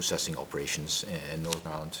undergone processing operations in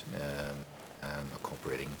Northern Ireland,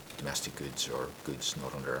 incorporating domestic goods or goods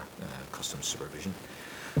not under customs supervision.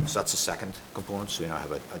 So that's the second component. So we now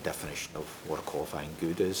have a definition of what a qualifying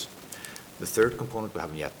good is. The third component we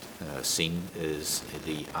haven't yet seen is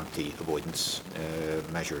the anti-avoidance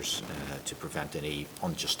measures to prevent any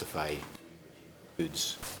unjustified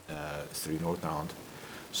goods through Northern Ireland.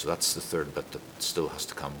 So that's the third bit that still has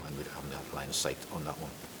to come, and we haven't had line of sight on that one.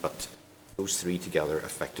 But those three together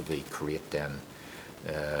effectively create then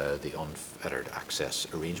the unfettered access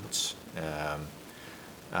arrangements.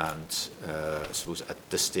 I suppose at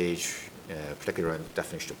this stage particularly around the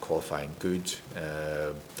definition of qualifying good.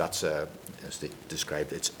 That's, as they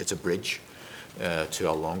described, it's a bridge to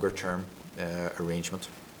a longer-term arrangement.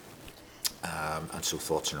 And so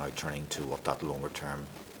thoughts are now turning to what that longer-term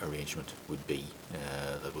arrangement would be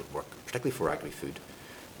that would work, particularly for agri-food,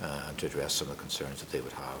 and to address some of the concerns that they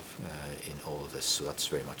would have in all of this. So that's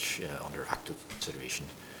very much under active consideration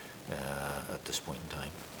at this point in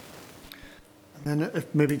time. And then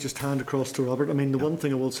if maybe just hand across to Robert. I mean, the one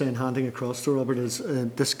thing I will say in handing across to Robert is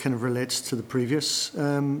this kind of relates to the previous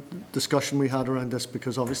discussion we had around this,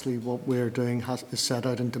 because obviously what we're doing is set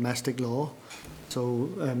out in domestic law. So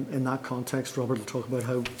in that context, Robert will talk about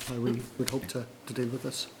how we would hope to deal with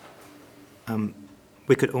this.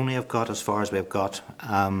 We could only have got as far as we have got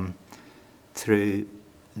through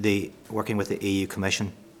the working with the EU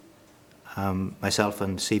Commission. Myself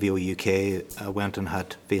and CVO UK went and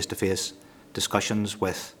had face-to-face discussions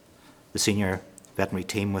with the senior veterinary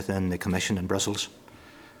team within the Commission in Brussels,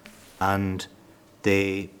 and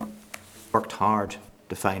they worked hard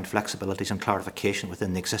to find flexibilities and clarification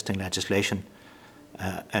within the existing legislation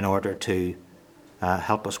in order to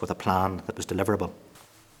help us with a plan that was deliverable.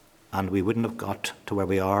 And we wouldn't have got to where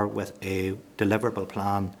we are with a deliverable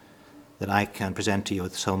plan that I can present to you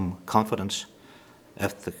with some confidence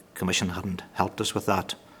if the Commission hadn't helped us with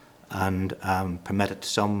that and permitted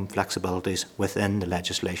some flexibilities within the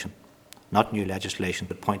legislation. Not new legislation,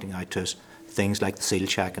 but pointing out to us things like the seal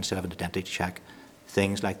check instead of an identity check,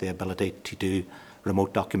 things like the ability to do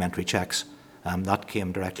remote documentary checks. That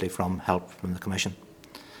came directly from help from the Commission.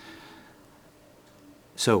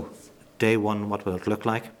 So, day one, what will it look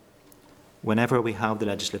like? Whenever we have the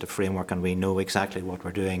legislative framework and we know exactly what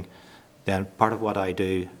we're doing, then part of what I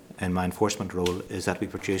do in my enforcement role is that we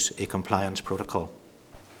produce a compliance protocol.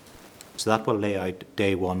 So that will lay out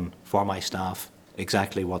day one for my staff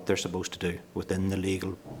exactly what they're supposed to do within the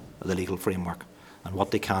legal framework, and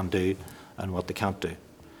what they can do and what they can't do.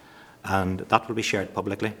 And that will be shared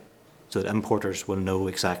publicly so that importers will know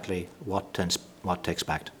exactly what to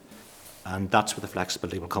expect. And that's where the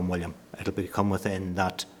flexibility will come, William. It'll become within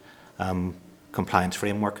that compliance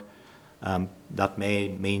framework. That may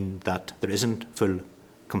mean that there isn't full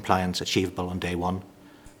compliance achievable on day one,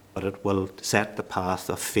 but it will set the path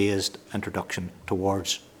of phased introduction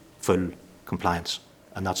towards full compliance.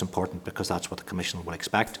 And that's important because that's what the Commission will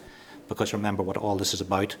expect. Because remember, what all this is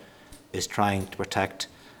about is trying to protect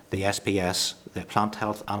the SPS, the plant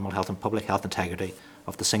health, animal health and public health integrity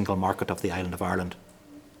of the single market of the island of Ireland.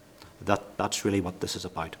 That's really what this is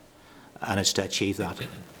about. And it's to achieve that.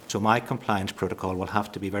 So my compliance protocol will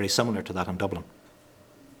have to be very similar to that in Dublin.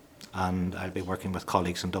 And I'll be working with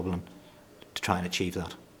colleagues in Dublin to try and achieve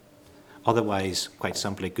that. Otherwise, quite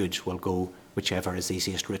simply, goods will go whichever is the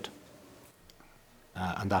easiest route.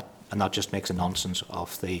 And that just makes a nonsense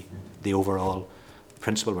of the overall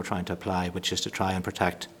principle we're trying to apply, which is to try and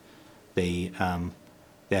protect the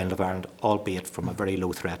island of Ireland, albeit from a very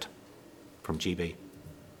low threat from GB.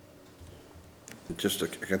 Just I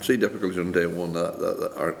can see difficulties on day one,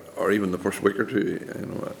 or even the first week or two,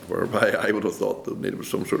 whereby I would have thought there needed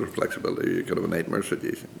some sort of flexibility. You could have a nightmare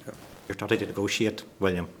situation. Yeah. You're starting to negotiate,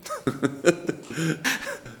 William.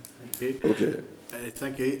 Okay.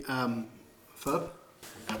 Thank you. Philip?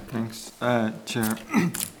 Thanks, Chair.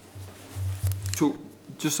 So,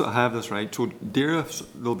 just so I have this right, so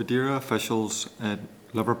there'll be DAERA officials at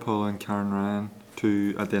Liverpool and Cairnryan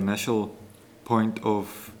at the initial point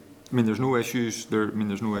of. I mean, there's no issues there. I mean,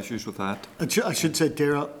 there's no issues with that. I should say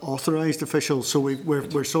DAERA authorised officials. So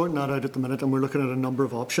we're sorting that out at the minute, and we're looking at a number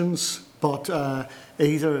of options. But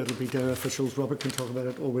either it'll be DAERA officials, Robert can talk about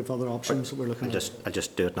it, or we've other options that we're looking at. I'll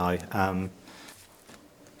just do it now.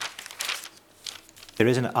 There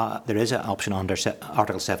is an option under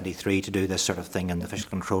Article 73 to do this sort of thing in the official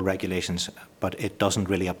control regulations, but it doesn't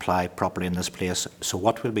really apply properly in this place. So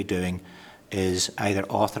what we'll be doing is either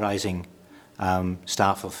authorising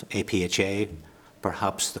staff of APHA,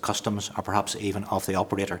 perhaps the customs, or perhaps even of the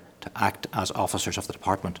operator to act as officers of the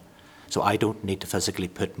department. So I don't need to physically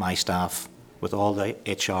put my staff, with all the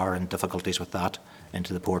HR and difficulties with that,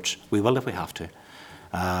 into the ports. We will if we have to.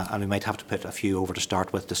 And we might have to put a few over to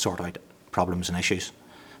start with to sort out problems and issues.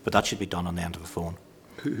 But that should be done on the end of the phone.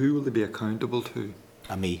 Who will they be accountable to?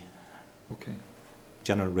 Me. Okay.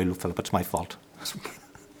 General rule, Philip, it's my fault.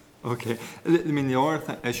 Okay. I mean, the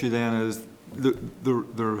other issue then is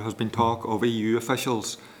there has been talk of EU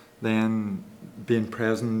officials then being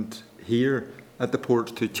present here at the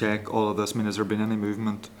port to check all of this. I mean, has there been any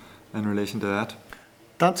movement in relation to that?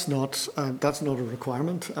 That's not a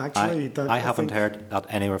requirement, actually. I haven't heard that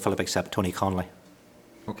anywhere, Philip, except Tony Connolly.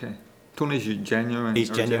 Okay. Tony's genuine. He's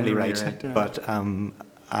genuinely right. yeah. But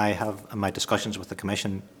I have, in my discussions with the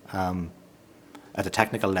Commission, at a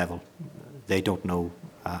technical level, they don't know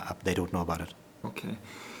about it. Okay.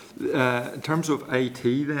 In terms of IT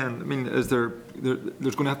then, I mean, is there's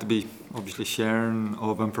going to have to be obviously sharing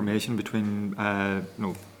of information between,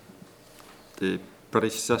 the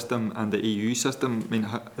British system and the EU system. I mean,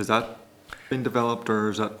 has that been developed, or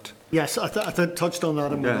is that? Yes, I touched on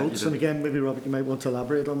that in my Yeah, notes, and again, maybe Robert, you might want to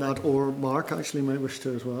elaborate on that, or Mark actually might wish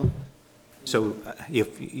to as well. So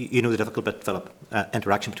you know the difficult bit, Philip.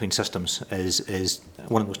 Interaction between systems is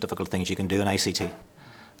one of the most difficult things you can do in ICT,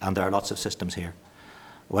 and there are lots of systems here.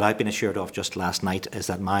 What I've been assured of just last night is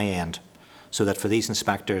that my end, so that for these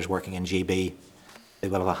inspectors working in GB, they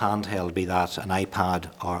will have a handheld, be that an iPad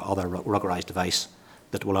or other ruggerised device,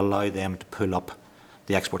 that will allow them to pull up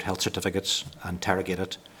the export health certificates, interrogate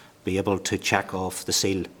it, be able to check off the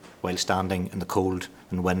seal while standing in the cold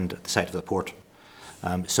and wind at the side of the port.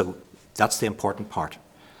 So that's the important part.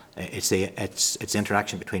 It's the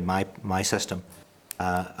interaction between my system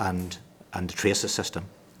and the Traces system,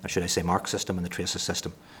 or should I say Mark's system and the Traces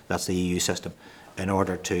system. That's the EU system, in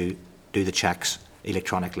order to do the checks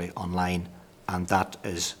electronically online, and that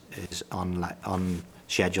is on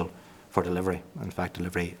schedule for delivery. In fact,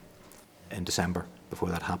 delivery in December before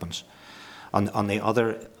that happens. On the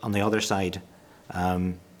other side,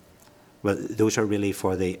 well, those are really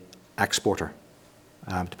for the exporter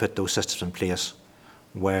to put those systems in place,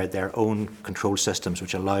 where their own control systems,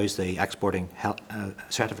 which allows the exporting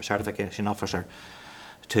certification officer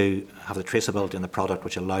to have the traceability in the product,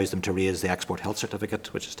 which allows them to raise the export health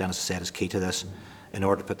certificate, which, as Dennis has said, is key to this, in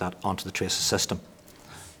order to put that onto the Traces system.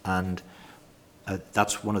 And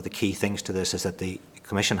that's one of the key things to this, is that the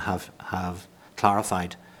Commission have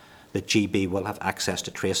clarified that GB will have access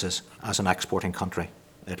to Traces as an exporting country.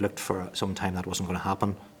 It looked for some time that wasn't going to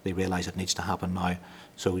happen. They realise it needs to happen now.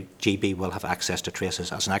 So GB will have access to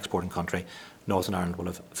Traces as an exporting country. Northern Ireland will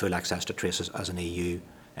have full access to Traces as an EU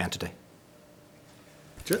entity.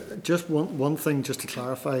 Just one thing, just to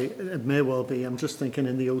clarify, it may well be, I'm just thinking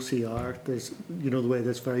in the OCR, there's, the way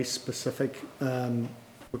there's very specific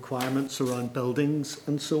requirements around buildings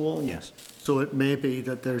and so on. Yes. So it may be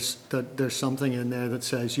that there's something in there that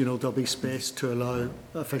says, there'll be space to allow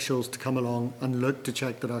officials to come along and look to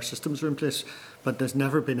check that our systems are in place, but there's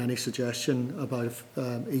never been any suggestion about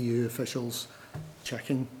EU officials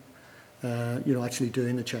checking, actually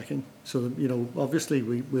doing the checking. So, obviously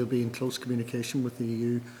we'll be in close communication with the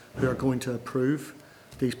EU, who are going to approve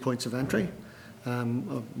these points of entry.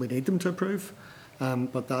 We need them to approve.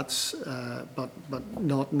 But that's but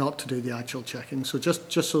not to do the actual checking. So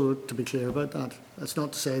just so to be clear about that, it's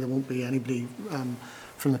not to say there won't be anybody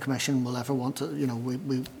from the Commission will ever want to.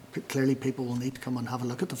 We clearly people will need to come and have a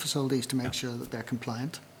look at the facilities to make sure that they're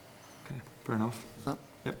compliant. Okay, fair enough.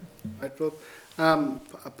 Yep. Right, Rob.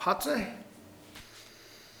 Patsy?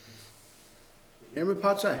 Hear me,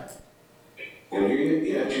 Patsy? Can you hear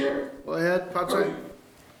you? Yeah, Chair. Go ahead, Patsy.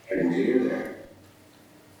 I can hear you there.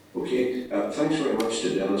 Okay, thanks very much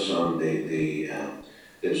to Dennis and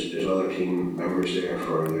there's other team members there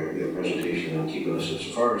for their presentation and keeping us as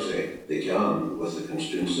far as they can with the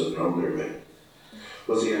constraints that are under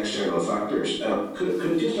with the external factors.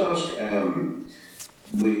 Could I just ask,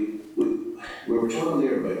 we were talking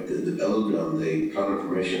there about the build and the planning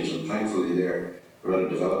permissions, and thankfully there permitted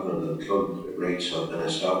development and flood rates have been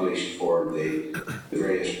established for the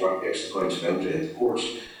various projects, the points of entry at the ports.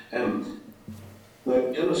 Now,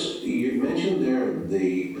 Dennis, you mentioned there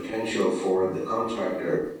the potential for the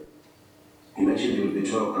contractor. You mentioned you would be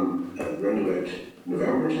talking around about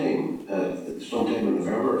November time, sometime in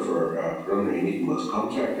November for a preliminary meeting with the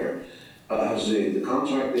contractor. Has the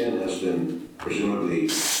contract then has been presumably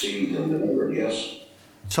sealed and delivered, yes?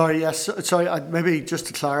 Sorry, yes. Sorry, maybe just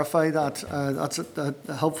to clarify that, that's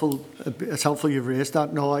helpful. It's helpful you've raised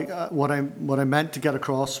that. No, what I meant to get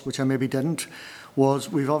across, which I maybe didn't, was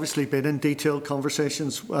we've obviously been in detailed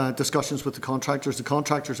conversations, discussions with the contractors. The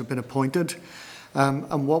contractors have been appointed,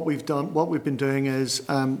 and what we've been doing is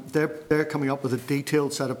they're coming up with a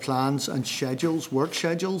detailed set of plans and schedules, work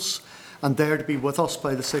schedules, and they're to be with us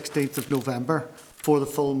by the 16th of November for the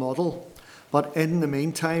full model. But in the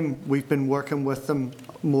meantime, we've been working with them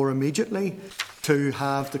more immediately to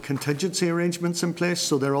have the contingency arrangements in place.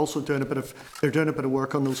 So they're also doing a bit of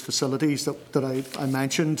work on those facilities that I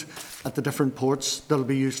mentioned at the different ports that'll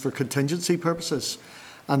be used for contingency purposes,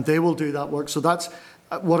 and they will do that work. So that's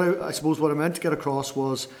what I suppose what I meant to get across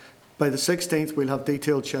was by the 16th we'll have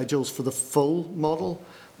detailed schedules for the full model.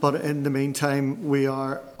 But in the meantime, we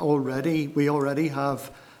already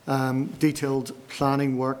have detailed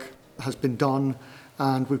planning work has been done,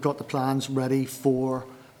 and we've got the plans ready for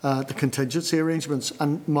the contingency arrangements.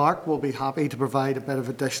 And Mark will be happy to provide a bit of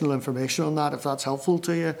additional information on that if that's helpful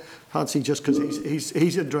to you, Patsy, just because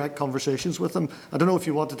he's in direct conversations with them. I don't know if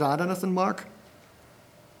you wanted to add anything, Mark?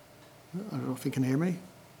 I don't know if you can hear me.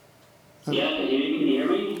 Yeah, can you hear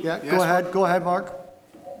me? Yeah, Yes, go ahead, Mark.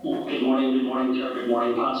 Good morning, Chair. Good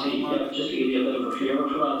morning, Patsy. Yeah, just to give you a bit of a flavour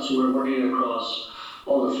for that, so we're working across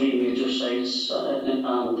all the three major sites and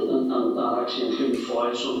actually including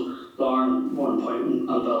Foyle, so Larne, Warrenpoint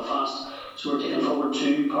and Belfast. So we're taking forward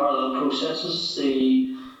two parallel processes.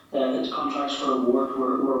 The contracts for award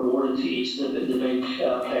were awarded to each of the big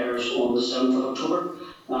players on the 7th of October.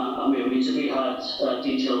 And we immediately had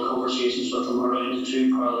detailed conversations with them around the two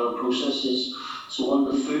parallel processes. So on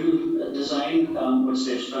the full design, which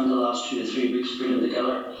they've spent the last 2 to 3 weeks putting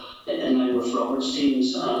together in line with Robert's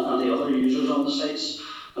teams and the other users on the sites,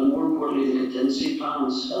 and more importantly the contingency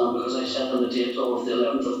plans, because I set them a date of the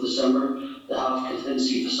 11th of December to have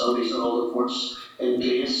contingency facilities at all the ports in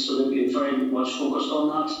place. So they've been very much focused on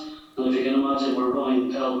that. And if you can imagine, we're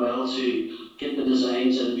running pell-mell to get the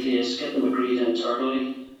designs in place, get them agreed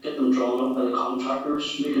internally, get them drawn up by the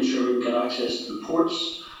contractors, making sure we can get access to the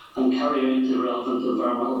ports, and carry out the relevant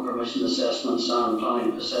environmental permission assessments and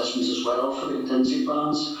planning assessments as well for the contingency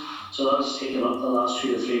plans. So that has taken up the last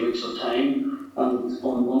 2 to 3 weeks of time. And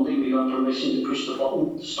on Monday we got permission to push the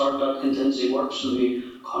button to start that contingency work. So the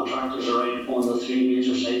contractors are out on the three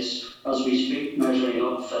major sites as we speak, measuring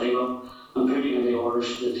up, fitting up, and putting in the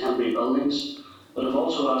orders for the temporary buildings. But I've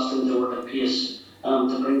also asked them to work at pace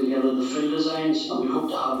to bring together the full designs, and we hope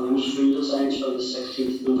to have those full designs by the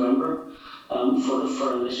 16th of November.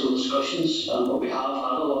 For initial discussions, but we have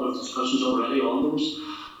had a lot of discussions already on those,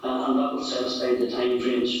 and that will set aside the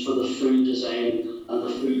timeframes for the full design and the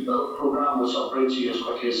full build programme, which I'll bring to you as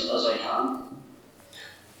quickly as I can.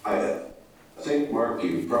 I think, Mark,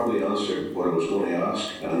 you probably answered what I was going to ask,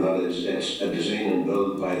 and that is it's a design and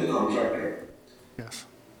build by the contractor. Yes.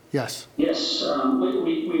 Yes. Yes,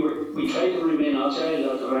 we tried to remain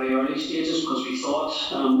agile at the very early stages because we thought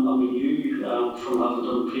and we knew from having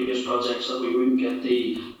done previous projects that we wouldn't get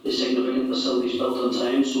the significant facilities built on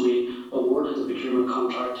time. So we awarded the procurement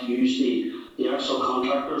contract to use the actual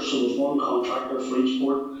contractors. So there's one contractor for each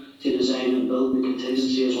port to design and build the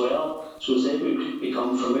contingency as well. So as they would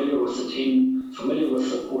become familiar with the team, familiar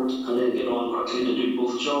with the port, and then get on quickly to do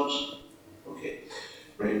both jobs. Okay.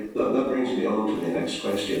 Right, that brings me on to the next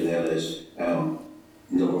question then is,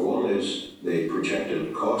 number one is the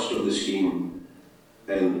projected cost of the scheme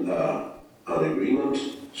in an agreement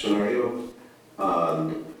scenario,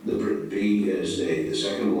 and the B is the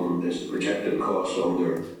second one is the projected cost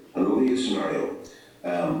under an ODA scenario.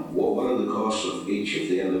 What are the costs of each of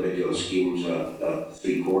the individual schemes at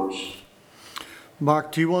three ports?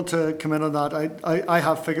 Mark, do you want to come in on that? I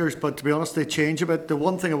have figures, but to be honest, they change a bit. The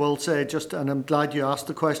one thing I will say, and I'm glad you asked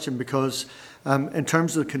the question, because in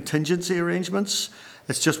terms of the contingency arrangements,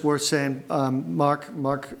 it's just worth saying, Mark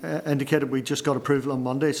indicated we just got approval on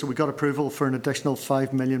Monday, so we got approval for an additional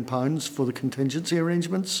 £5 million for the contingency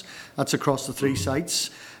arrangements. That's across the three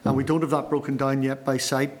sites, and we don't have that broken down yet by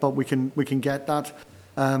site, but we can get that.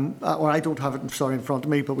 Or I don't have it, in front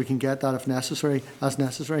of me, but we can get that if necessary, as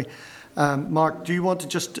necessary. Mark, do you want to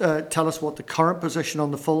just tell us what the current position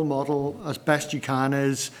on the full model, as best you can,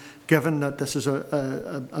 is, given that this is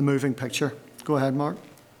a moving picture? Go ahead, Mark.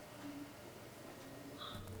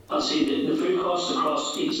 I'll see the full cost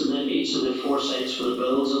across each of the four sites for the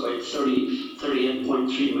bill is about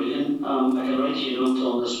 38.3 million. I can write you a note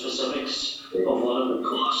on the specifics of what it would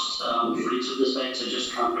cost for each of the sites. I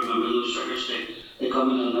just can't remember those figures. They come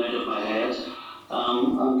in and out of my head.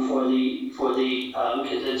 And for the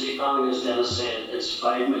contingency planning, as Dennis said, it's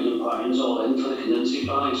 £5 million all in for the contingency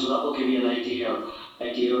planning. So that will give you an idea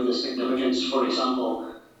of the significance. For example,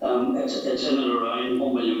 it's in and around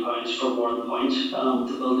 £1 million for Warrenpoint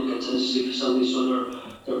to build the contingency facility. So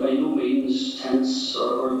they're by no means tents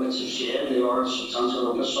or bits of shed. They are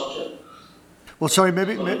substantial infrastructure. Well, sorry,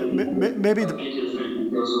 maybe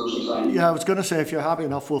yeah, I was going to say, if you're happy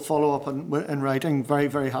enough, we'll follow up in writing. Very,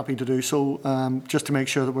 very happy to do so, just to make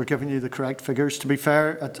sure that we're giving you the correct figures. To be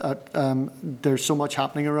fair, there's so much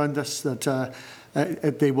happening around this that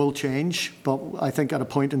they will change, but I think at a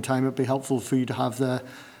point in time it'd be helpful for you to have the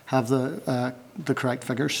correct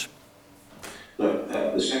figures. Now,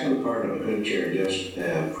 the second part of it, Chair, just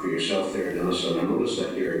for yourself there, Dennis, and I noticed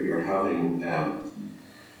that you're having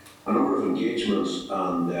a number of engagements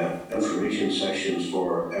and information sessions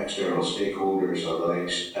for external stakeholders and the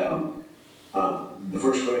likes. The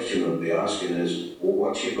first question I'd be asking is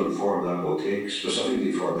what shape and form that will take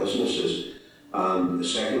specifically for businesses. And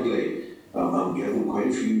secondly, I'm getting quite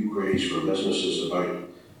a few queries from businesses about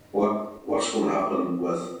what's going to happen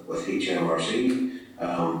with HMRC,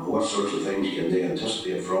 what sorts of things can they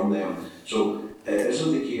anticipate from them. So is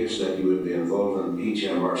it the case that you would be involving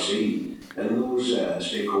HMRC in those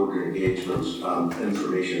stakeholder engagements and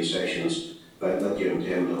information sessions that you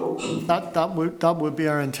intend to host? That would be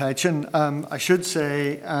our intention. I should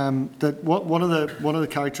say that one of the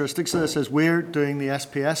characteristics of this is we're doing the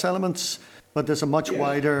SPS elements, but there's a much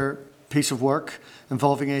wider piece of work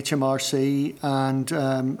involving HMRC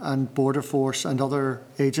and Border Force and other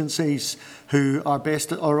agencies who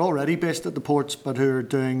are already based at the ports, but who are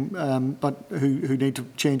doing who need to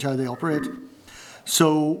change how they operate.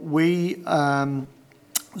 So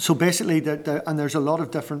so basically, and there's a lot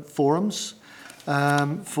of different forums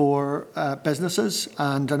for businesses,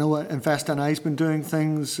 and I know Invest NI's been doing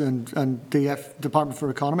things, and Department for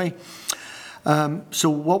Economy. So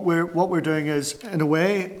what we're doing is, in a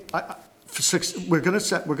way, we're going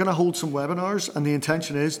to hold some webinars, and the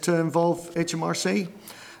intention is to involve HMRC,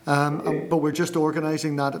 but we're just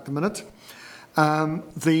organising that at the minute.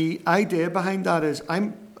 The idea behind that is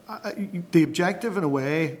the objective, in a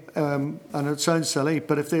way, and it sounds silly,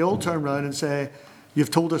 but if they all turn around and say,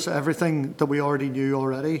 "You've told us everything that we already knew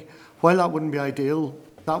already," while that wouldn't be ideal,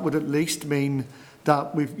 that would at least mean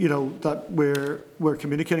that we're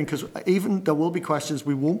communicating, because even there will be questions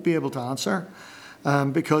we won't be able to answer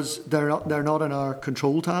because they're not in our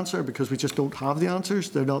control to answer, because we just don't have the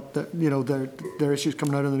answers. They're issues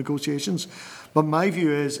coming out of the negotiations. But my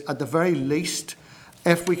view is, at the very least,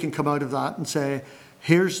 if we can come out of that and say,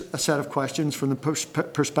 here's a set of questions from the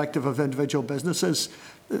perspective of individual businesses,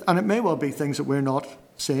 and it may well be things that we're not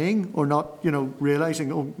saying or not,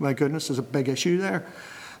 realising, oh my goodness, there's a big issue there,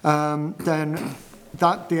 then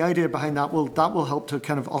the idea behind that will help to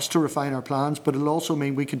kind of us to refine our plans, but it'll also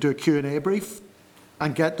mean we can do a Q&A brief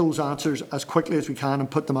and get those answers as quickly as we can and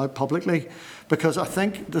put them out publicly. Because I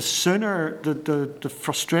think the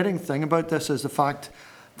frustrating thing about this is the fact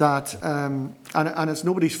that, and it's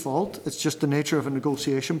nobody's fault, it's just the nature of a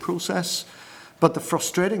negotiation process. But the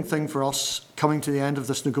frustrating thing for us coming to the end of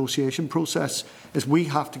this negotiation process is we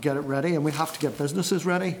have to get it ready, and we have to get businesses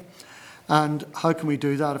ready. And how can we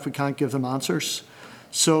do that if we can't give them answers?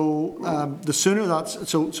 So the sooner that's,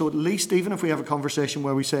 so at least, even if we have a conversation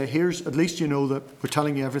where we say, here's, at least you know that we're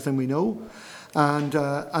telling you everything we know, and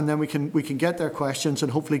then we can get their questions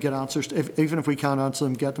and hopefully get answers, even if we can't answer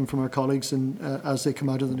them, get them from our colleagues as they come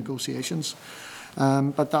out of the negotiations.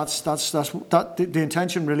 But that's the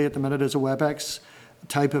intention really at the minute is a WebEx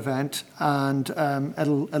type event, and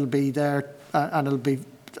it'll be there, and it'll be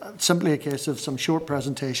simply a case of some short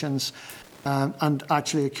presentations, and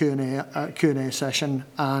actually a Q&A session,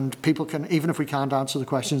 and people can, even if we can't answer the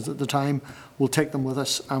questions at the time, we'll take them with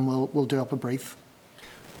us and we'll do up a brief.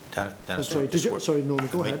 Dennis, sorry, Norman,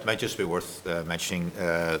 go ahead. It might just be worth mentioning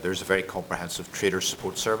there's a very comprehensive trader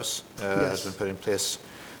support service has been put in place,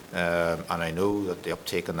 and I know that the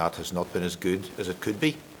uptake on that has not been as good as it could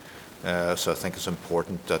be. So I think it's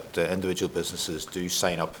important that individual businesses do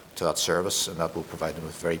sign up to that service, and that will provide them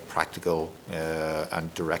with very practical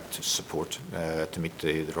and direct support to meet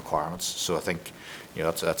the requirements. So I think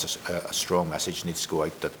that's a strong message needs to go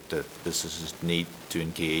out that businesses need to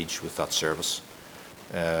engage with that service.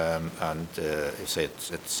 And I say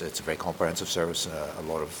it's a very comprehensive service. A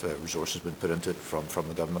lot of resources have been put into it from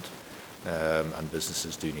the government. And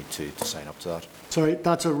businesses do need to sign up to that. Sorry,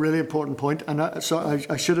 that's a really important point, and I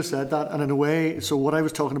should have said that. And in a way, so what I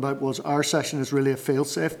was talking about was our session is really a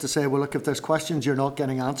fail-safe to say, well, look, if there's questions you're not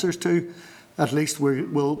getting answers to, at least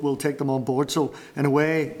we'll take them on board. So in a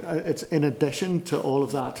way, it's in addition to all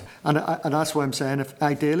of that, and that's why I'm saying, if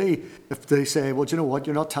they say, well, do you know what,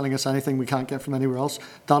 you're not telling us anything we can't get from anywhere else,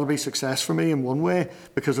 that'll be success for me in one way,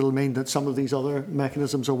 because it'll mean that some of these other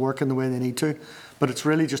mechanisms are working the way they need to. But it's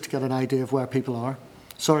really just to get an idea of where people are.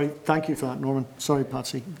 Sorry, thank you for that, Norman. Sorry,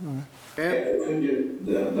 Patsy.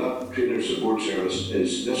 That trader support service,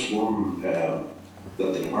 is this one that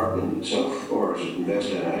the department itself, or is it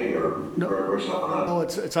Invest NI, or where's that one at? No,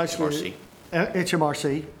 it's actually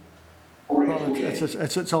HMRC. Oh, right, okay.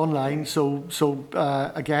 It's online, so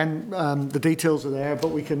again, the details are there,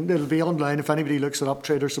 but it'll be online if anybody looks it up,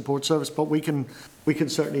 Trader Support Service. But we can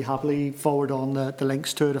certainly happily forward on the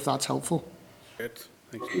links to it if that's helpful. Great,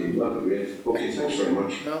 thank you. Okay, that'd be great. Okay, thanks very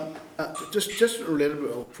much. Just related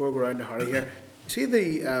before we go around to Harry here. See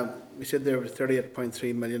we said there were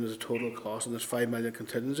 38.3 million as a total cost, and there's 5 million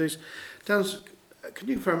contingencies. Dennis, can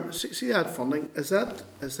you confirm? See that funding? Is that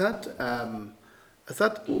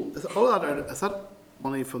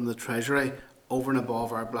money from the Treasury over and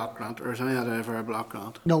above our block grant, or is any of that over our block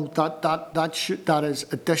grant? No, that is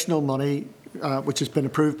additional money which has been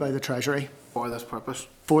approved by the Treasury. For this purpose.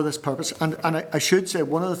 For this purpose. And I should say,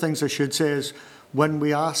 one of the things I should say is, when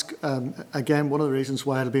we ask, again, one of the reasons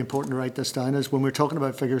why it'll be important to write this down is when we're talking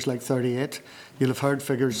about figures like 38, you'll have heard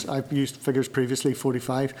figures, I've used figures previously,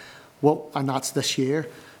 45, and that's this year.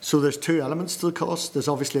 So there's two elements to the cost. There's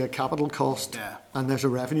obviously a capital cost, and there's a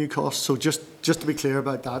revenue cost. So just to be clear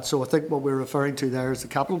about that. So I think what we're referring to there is the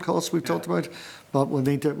capital costs we've talked about, but we'll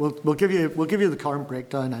give you the current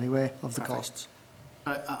breakdown anyway of the costs.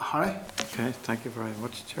 Harry? Okay, thank you very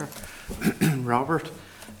much, Chair. Robert,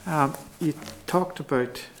 you talked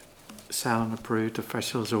about selling approved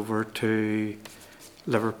officials over to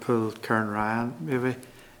Liverpool, Cairnryan, maybe.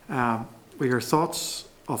 Were your thoughts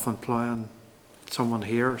of employing someone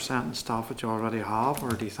here, sending staff that you already have,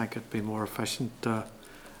 or do you think it'd be more efficient?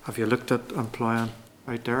 Have you looked at employing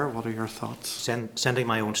out there? What are your thoughts? Sending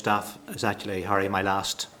my own staff is actually, Harry, my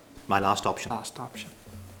last option. Last option.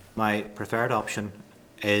 My preferred option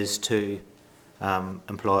is to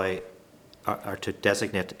employ or to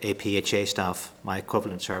designate APHA staff, my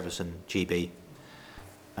equivalent service in GB.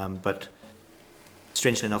 But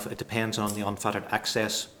strangely enough, it depends on the unfettered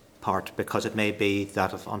access part, because it may be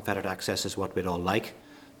that if unfettered access is what we'd all like,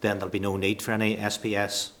 then there'll be no need for any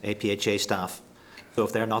SPS, APHA staff. So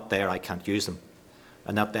if they're not there, I can't use them.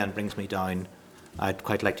 And that then brings me down, I'd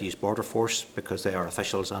quite like to use Border Force because they are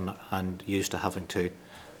officials and used to having to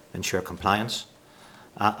ensure compliance.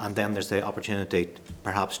 And then there's the opportunity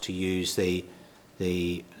perhaps to use the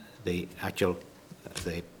P&O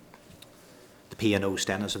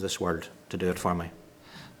Stenas of this world to do it for me.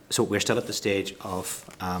 So we're still at the stage of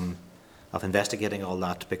investigating all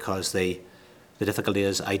that, because the difficulty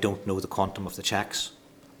is I don't know the quantum of the checks.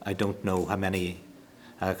 I don't know how many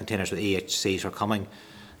containers with EHCs are coming,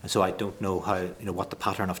 and so I don't know what the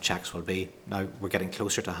pattern of checks will be. Now we're getting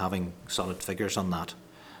closer to having solid figures on that.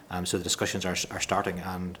 So the discussions are starting,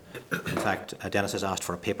 and in fact Dennis has asked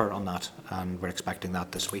for a paper on that, and we're expecting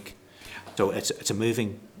that this week. So it's a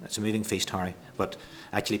moving feast, Harry. But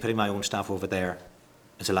actually putting my own staff over there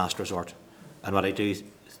is a last resort. And what I do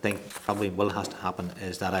think probably will have to happen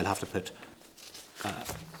is that I'll have to put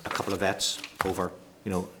a couple of vets over,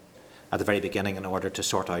 at the very beginning, in order to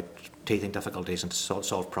sort out teething difficulties and to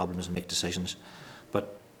solve problems and make decisions.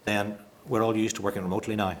 But then we're all used to working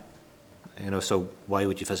remotely now. So why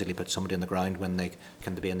would you physically put somebody on the ground when they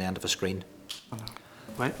can be on the end of a screen?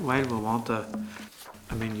 While we want to,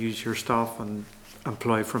 use your staff and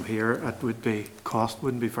employ from here, it wouldn't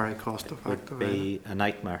be very cost effective. It would be a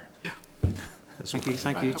nightmare. Yeah. Thank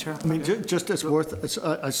you, Chair. Just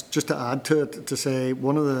just to add to it, to say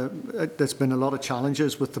there's been a lot of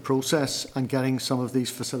challenges with the process and getting some of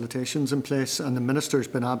these facilitations in place, and the Minister's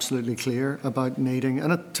been absolutely clear about needing,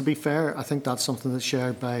 and to be fair, I think that's something that's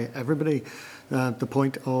shared by everybody, the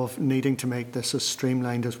point of needing to make this as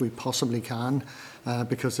streamlined as we possibly can,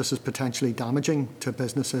 because this is potentially damaging to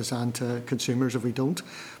businesses and to consumers if we don't.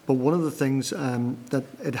 But one of the things that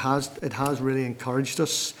it has really encouraged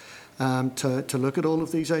us to look at all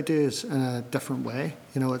of these ideas in a different way.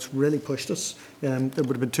 It's really pushed us. It would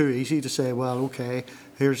have been too easy to say, well, okay,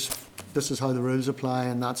 this is how the rules apply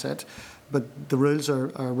and that's it. But the rules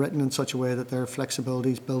are written in such a way that there are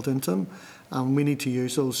flexibilities built into them, and we need to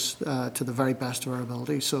use those to the very best of our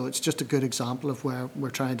ability. So it's just a good example of where we're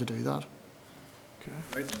trying to do that. Okay.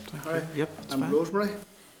 Right. Thank All right. you. Yep, that's fine. Rosemary?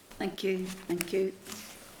 Thank you.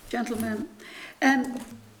 Gentlemen,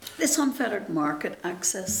 this unfettered market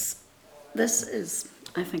access, this is,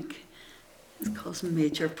 I think, is causing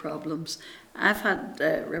major problems. I've had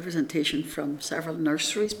representation from several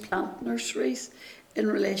nurseries, plant nurseries, in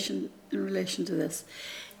relation to this.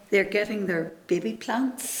 They're getting their baby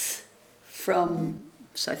plants from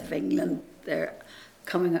south of England. They're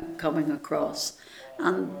coming across,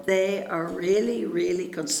 and they are really, really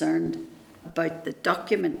concerned about the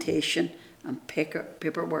documentation and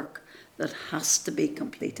paperwork that has to be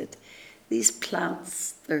completed. These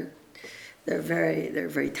plants, they're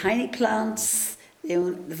very tiny plants. They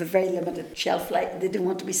have a very limited shelf life. They don't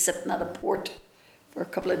want to be sitting at a port for a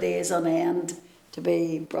couple of days on end to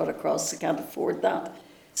be brought across. They can't afford that.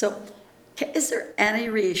 So is there any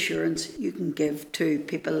reassurance you can give to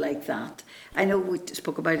people like that? I know we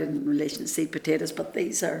spoke about it in relation to seed potatoes, but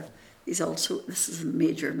this is a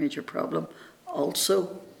major problem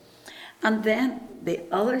also. And then the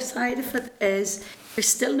other side of it is there's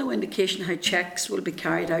still no indication how checks will be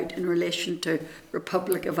carried out in relation to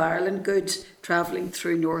Republic of Ireland goods travelling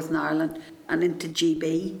through Northern Ireland and into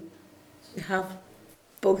GB. We have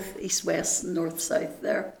both east, west, and north, south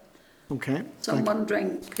there. Okay. So I'm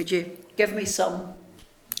wondering, could you give me some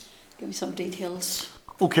details?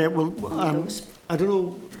 Okay, well, on those. I don't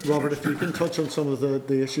know, Robert, if you can touch on some of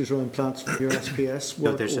the issues around plants for your SPS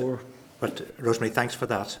No, work, but Rosemary, thanks for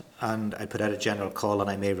that. And I put out a general call, and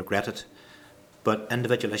I may regret it. But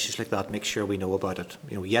individual issues like that, make sure we know about it.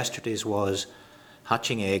 You know, yesterday's was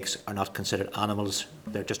hatching eggs are not considered animals;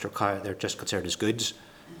 they're just considered as goods,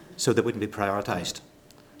 so they wouldn't be prioritised.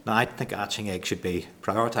 Now, I think hatching eggs should be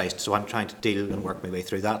prioritised, so I'm trying to deal and work my way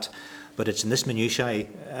through that. But it's in this minutiae,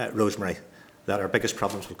 Rosemary, that our biggest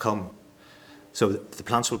problems will come. So the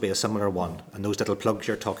plants will be a similar one, and those little plugs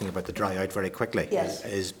you're talking about that dry out very quickly Yes.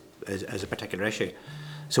 is a particular issue.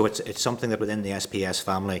 So it's something that within the SPS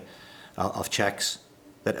family of checks,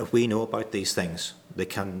 that if we know about these things, they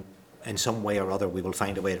can, in some way or other, we will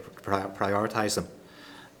find a way to prioritise them.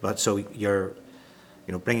 But so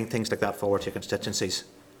bringing things like that forward to your constituencies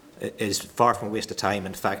is far from a waste of time.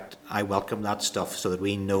 In fact, I welcome that stuff so that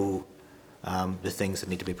we know the things that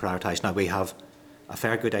need to be prioritised. Now, we have a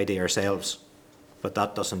fair good idea ourselves, but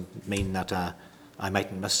that doesn't mean that I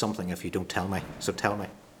mightn't miss something if you don't tell me. So tell me.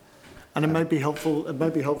 and it might be helpful. It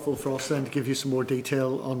might be helpful for us then to give you some more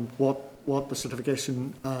detail on what the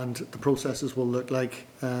certification and the processes will look like.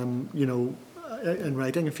 In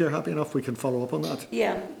writing, if you're happy enough, we can follow up on that.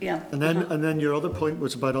 Yeah. And then your other point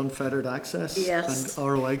was about unfettered access Yes. and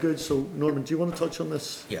ROI goods. So Norman, do you want to touch on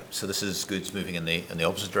this? Yeah, so this is goods moving in the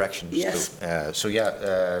opposite direction. Yes.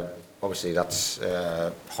 Obviously that's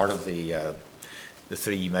part of the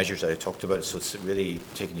three measures that I talked about. So it's really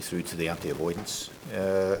taking you through to the anti-avoidance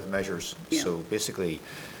measures. Yeah. So basically,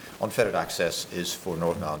 unfettered access is for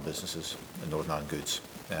Northern Ireland businesses and Northern Ireland goods.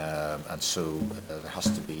 And so there has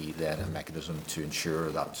to be then a mechanism to ensure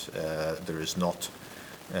that there is not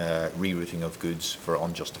rerouting of goods for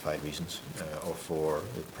unjustified reasons or for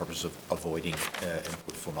the purpose of avoiding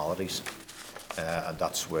input formalities. And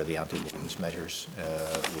that's where the anti-avoidance measures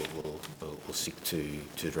will seek to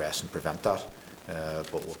address and prevent that.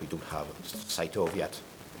 But what we don't have sight of yet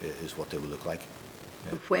is what they will look like.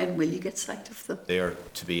 When will you get sight of them? They are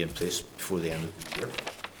to be in place before the end of the year.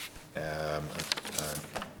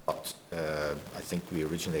 But I think we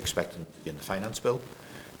originally expected them to be in the finance bill,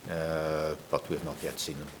 but we have not yet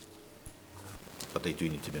seen them. But they do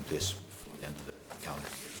need to be in place before the end of the calendar.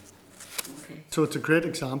 Okay. So it's a great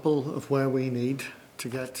example of where we need to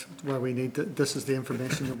get where we need. This is the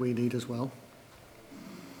information that we need as well.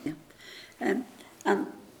 Yeah. And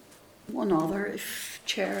one other, if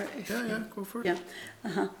Chair. Yeah, go for it.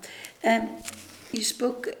 Yeah. You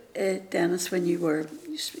spoke, Dennis, when you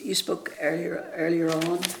spoke earlier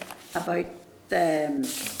on about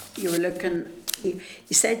you were looking. You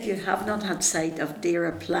said you have not had sight of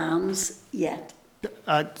DAERA plans yet.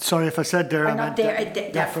 Sorry if I said DAERA. Or not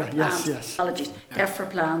DAERA, DEFRA plans. Yes. Apologies, DEFRA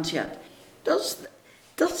plans yet. Does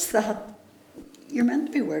that? You're meant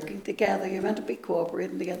to be working together. You're meant to be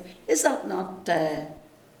cooperating together. Is that not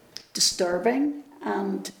disturbing?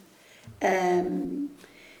 And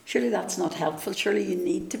surely that's not helpful. Surely you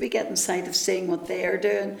need to be getting sight of seeing what they are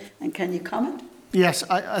doing. And can you comment? Yes,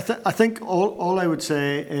 I think all I would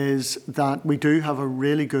say is that we do have a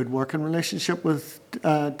really good working relationship with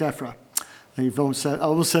DEFRA. You've almost said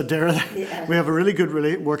DAERA. Yeah. We have a really good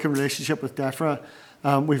working relationship with DEFRA.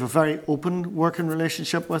 We have a very open working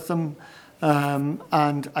relationship with them.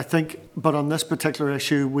 And I think, but on this particular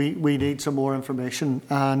issue, we need some more information.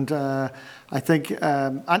 And I think,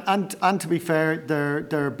 and to be fair,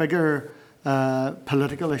 there are bigger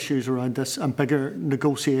political issues around this and bigger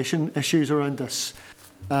negotiation issues around this,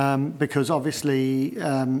 because obviously,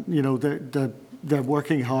 they're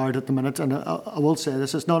working hard at the minute. And I will say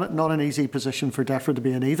this is not an easy position for DEFRA to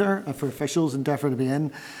be in either, for officials in DEFRA to be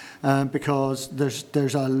in. Because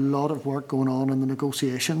there's a lot of work going on in the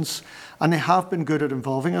negotiations, and they have been good at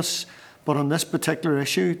involving us. But on this particular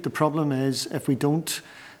issue, the problem is if we don't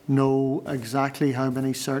know exactly how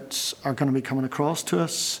many certs are going to be coming across to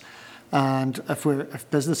us, and if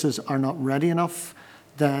businesses are not ready enough,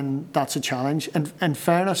 then that's a challenge. And in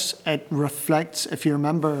fairness, it reflects. If you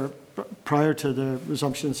remember, prior to the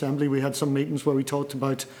Resumption Assembly, we had some meetings where we talked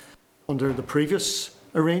about under the previous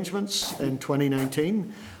arrangements in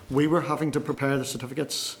 2019. We were having to prepare the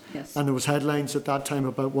certificates, yes. And there was headlines at that time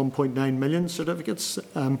about 1.9 million certificates.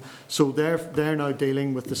 So they're now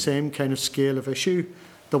dealing with the same kind of scale of issue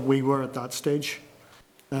that we were at that stage,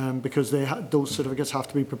 because those certificates have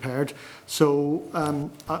to be prepared. So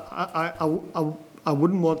I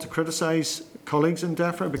wouldn't want to criticise colleagues in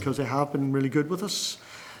DEFRA because they have been really good with us,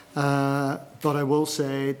 but I will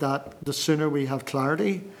say that the sooner we have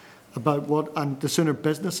clarity about and the sooner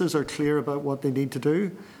businesses are clear about what they need to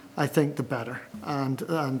do, I think the better. And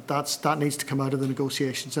that needs to come out of the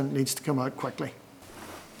negotiations, and it needs to come out quickly.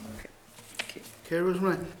 Okay. Okay,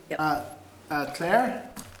 Rosemary. Yep. Claire?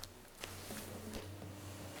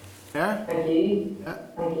 Claire? Thank you. Yeah.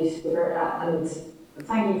 Thank you, Speaker. And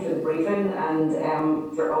thank you for the briefing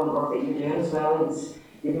and for all the work that you're doing as well.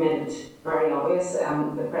 You've made it very obvious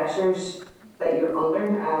the pressures that you're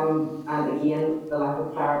under, and again, the lack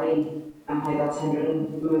of clarity and how that's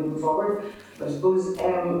hindering moving forward. I suppose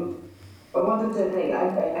I wanted to think,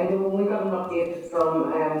 I know when we got an update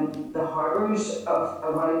from the harbours of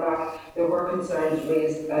a while back, there were concerns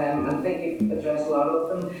raised, and I think you've addressed a lot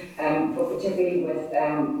of them, but particularly with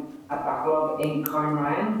a backlog in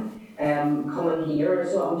Carnryan coming here.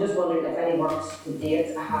 So I'm just wondering if any works to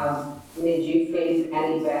date have made you feel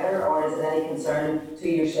any better, or is it any concern to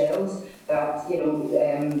yourselves that,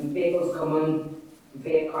 vehicles coming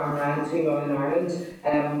via Carnryan to Northern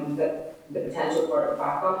Ireland, that the potential for a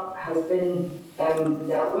backup has been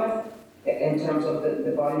dealt with in terms of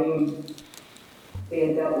the volume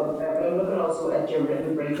being dealt with there. But I'm looking also at your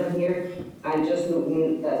written briefing here and just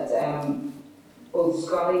noting that both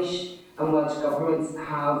Scottish and Welsh governments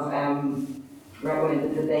have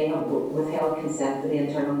recommended that they have withheld consent to the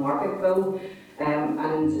internal market bill, and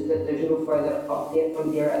that there's no further update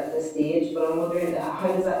from there at this stage. But I'm wondering how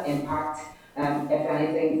does that impact, if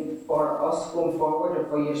anything, for us going forward or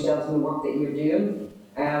for yourselves in the work that you're doing?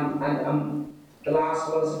 And the last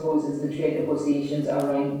one, I suppose, is the trade negotiations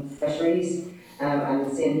around fisheries. And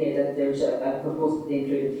it's saying here that there's a proposal to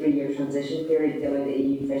include a 3-year transition period to allow the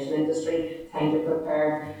EU fishing industry time to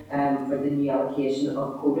prepare for the new allocation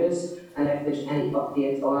of quotas, and if there's any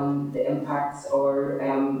update on the impacts or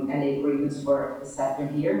any agreements for the sector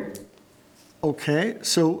here. Okay,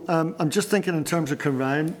 so I'm just thinking in terms of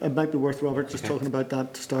Carnryan, it might be worth Robert just talking about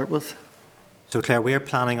that to start with. So Claire, we are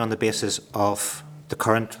planning on the basis of the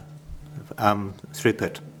current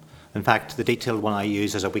throughput. In fact, the detailed one I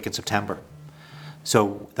use is a week in September.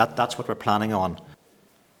 So that's what we're planning on.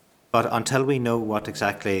 But until we know what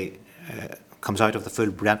exactly comes out of the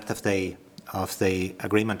full breadth of the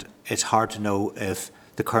agreement, it's hard to know if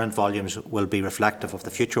the current volumes will be reflective of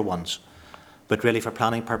the future ones. But really, for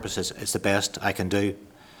planning purposes, it's the best I can do.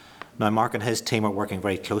 Now, Mark and his team are working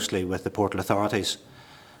very closely with the portal authorities.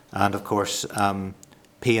 And of course,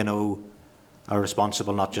 P&O are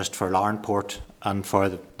responsible not just for Larne Port and for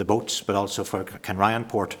the boats, but also for Carnryan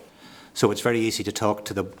Port. So it's very easy to talk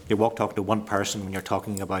to talking to one person when you're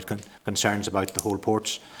talking about concerns about the whole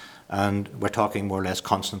ports. And we're talking more or less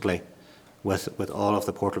constantly with all of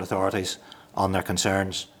the portal authorities on their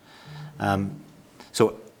concerns.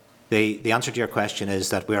 So the answer to your question is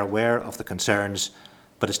that we are aware of the concerns,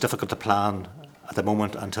 but it's difficult to plan at the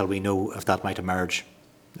moment until we know if that might emerge.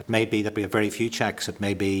 It may be that we have very few checks. It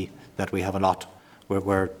may be that we have a lot.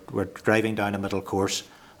 We're driving down a middle course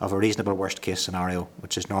of a reasonable worst case scenario,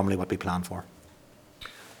 which is normally what we plan for.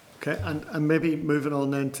 Okay, and maybe moving on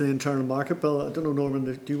then to the internal market bill. I don't know, Norman,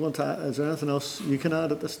 do you want to add, is there anything else you can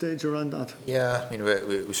add at this stage around that? Yeah, I mean,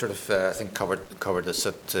 we sort of, I think, covered this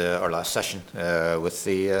at our last session with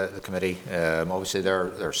the committee. Obviously,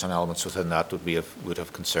 there are some elements within that that we would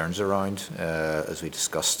have concerns around, as we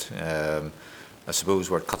discussed. I suppose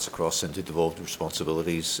where it cuts across into devolved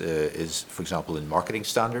responsibilities is, for example, in marketing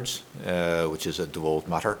standards, which is a devolved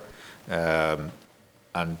matter,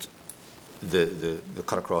 and the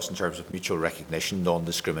cut across in terms of mutual recognition,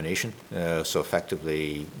 non-discrimination. So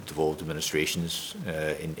effectively, devolved administrations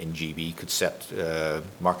in GB could set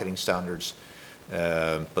marketing standards,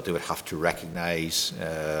 but they would have to recognise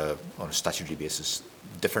on a statutory basis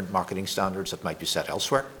different marketing standards that might be set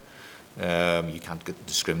elsewhere. You can't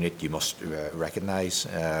discriminate, you must recognise.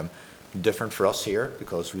 Different for us here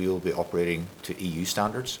because we will be operating to EU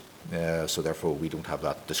standards, so therefore we don't have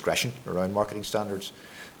that discretion around marketing standards,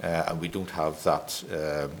 and we don't have that,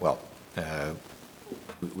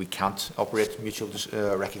 we can't operate mutual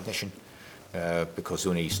recognition because the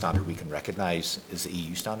only standard we can recognise is the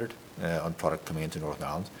EU standard on product coming into Northern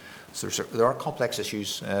Ireland. So there are complex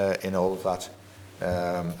issues in all of that.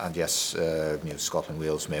 And yes, Scotland and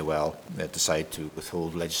Wales may well decide to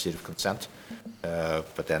withhold legislative consent,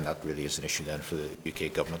 but then that really is an issue then for the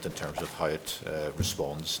UK government in terms of how it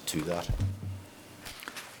responds to that.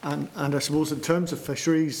 And I suppose in terms of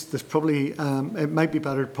fisheries, there's probably it might be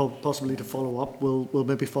better possibly to follow up. We'll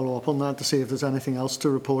maybe follow up on that to see if there's anything else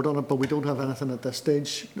to report on it. But we don't have anything at this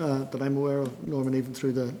stage that I'm aware of, Norman, even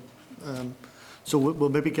through the. So we'll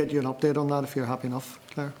maybe get you an update on that if you're happy enough,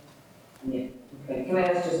 Claire. Yeah. Okay. Can I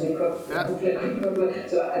ask just a quick?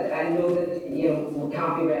 So I know that we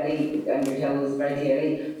can't be ready, and you're telling us very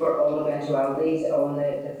clearly for all eventualities on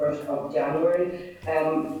the 1st of January.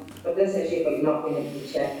 But this issue about not being able to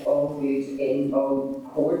check all foods in all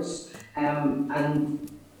ports,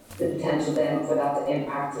 and the potential then for that to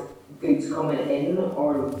impact goods coming in,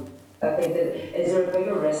 or I think that is there a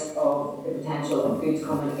bigger risk of the potential of goods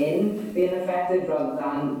coming in being affected rather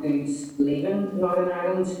than goods leaving Northern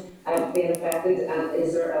Ireland being affected? And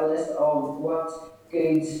is there a list of what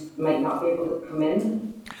goods might not be able to come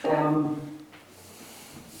in?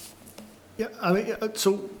 Yeah, I mean,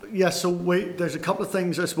 there's a couple of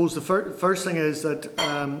things. I suppose the first thing is that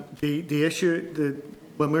the issue,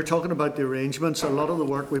 when we're talking about the arrangements, a lot of the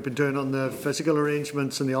work we've been doing on the physical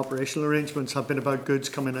arrangements and the operational arrangements have been about goods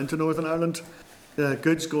coming into Northern Ireland.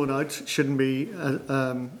 Goods going out shouldn't be,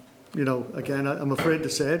 again, I'm afraid to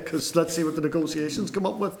say it because let's see what the negotiations come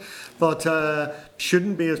up with, but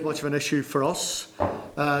shouldn't be as much of an issue for us.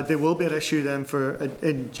 There will be an issue then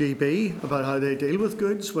in GB about how they deal with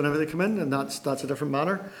goods whenever they come in, and that's a different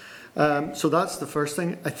matter. So that's the first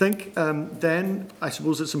thing. I think then I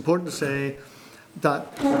suppose it's important to say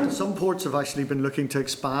that some ports have actually been looking to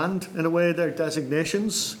expand, in a way, their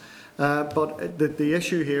designations. But the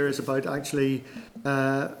issue here is about actually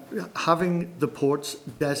having the ports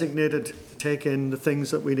designated to take in the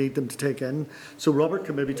things that we need them to take in. So Robert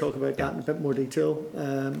can maybe talk about that in a bit more detail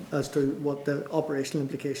as to what the operational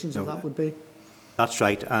implications of that would be. That's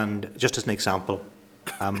right. And just as an example,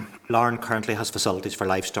 Larne currently has facilities for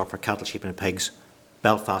livestock, for cattle, sheep and pigs.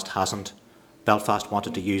 Belfast hasn't. Belfast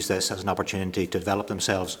wanted to use this as an opportunity to develop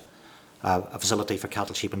themselves a facility for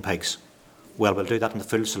cattle, sheep and pigs. Well, we'll do that in the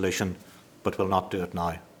full solution, but we'll not do it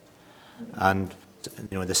now. And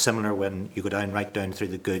the similar when you go right down through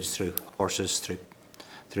the goods, through horses,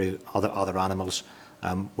 through other animals,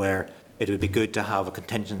 where it would be good to have a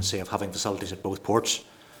contingency of having facilities at both ports,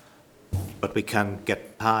 but we can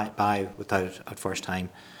get by without it at first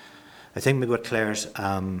time. I think maybe what Claire's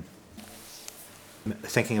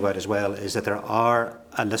thinking about as well is that there are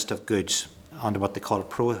a list of goods under what they call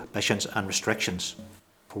prohibitions and restrictions,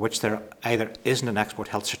 for which there either isn't an export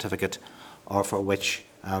health certificate or for which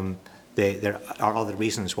there are other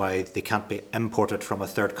reasons why they can't be imported from a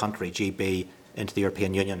third country, GB, into the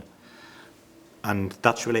European Union. And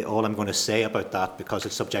that's really all I'm going to say about that, because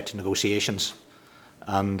it's subject to negotiations.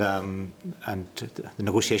 And the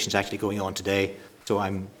negotiations actually going on today, so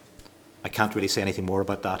I can't really say anything more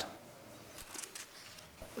about that.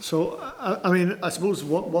 So, I suppose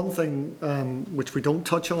one thing which we don't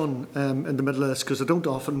touch on in the middle of this, because I don't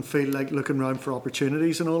often feel like looking around for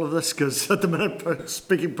opportunities in all of this, because at the minute,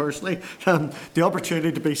 speaking personally, the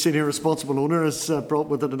opportunity to be senior responsible owner has brought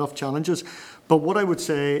with it enough challenges. But what I would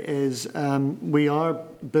say is the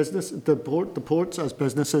ports as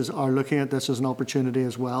businesses are looking at this as an opportunity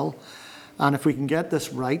as well. And if we can get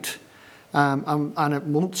this right, and it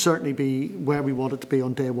won't certainly be where we want it to be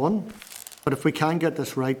on day one, but if we can get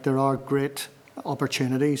this right, there are great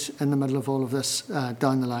opportunities in the middle of all of this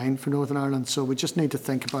down the line for Northern Ireland. So we just need to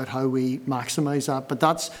think about how we maximise that. But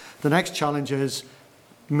that's the next challenge is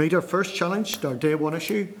meet our first challenge, our day one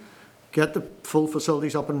issue, get the full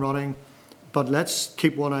facilities up and running. But let's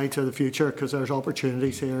keep one eye to the future, because there's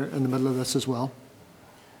opportunities here in the middle of this as well.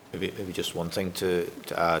 Maybe just one thing to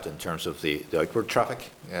add in terms of the outward traffic,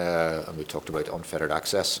 and we talked about unfettered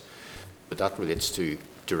access, but that relates to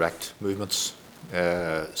direct movements.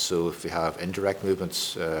 So if we have indirect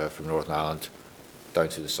movements from Northern Ireland down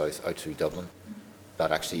to the south, out through Dublin,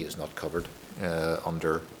 that actually is not covered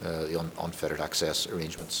under the unfettered access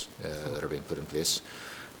arrangements that are being put in place.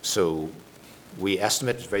 So we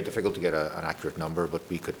estimate, it's very difficult to get an accurate number, but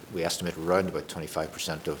we estimate around about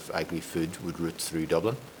 25% of agri-food would route through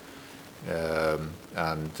Dublin.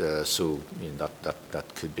 So that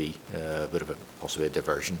could be a bit of possibly a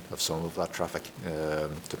diversion of some of that traffic,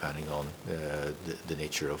 depending on the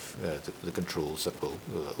nature of the controls that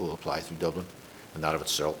will apply through Dublin, and that of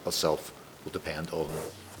itself will depend on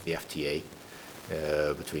the FTA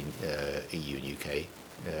between EU and UK.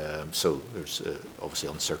 So there's obviously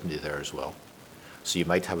uncertainty there as well. So you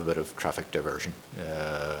might have a bit of traffic diversion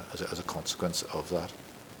as a consequence of that.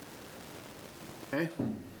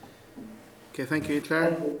 Okay, thank you,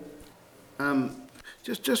 Claire.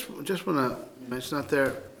 Just want to mention that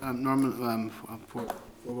there, Norman, before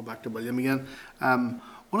we'll go back to William again.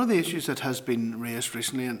 One of the issues that has been raised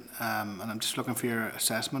recently, and I'm just looking for your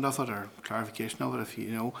assessment of it or clarification of it, if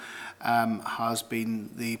you know, has been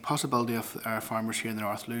the possibility of our farmers here in the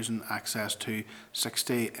north losing access to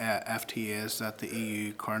 60 FTAs that the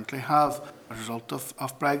EU currently have as a result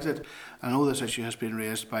of Brexit. I know this issue has been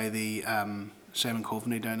raised by the Simon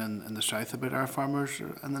Coveney down in the south about our farmers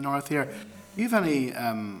in the north here. Do you have any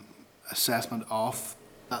assessment of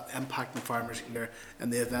that impact on farmers here in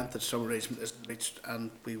the event that some arrangement isn't reached and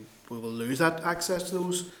we will lose that access to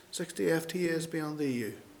those 60 FTAs beyond the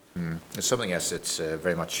EU? It's something else. It's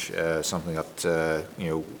very much something that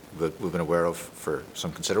we've been aware of for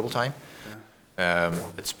some considerable time.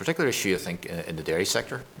 It's a particular issue, I think, in the dairy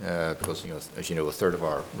sector because, as you know, a third of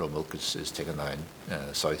our raw milk is taken down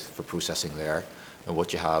south for processing there, and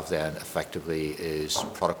what you have then effectively is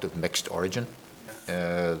product of mixed origin,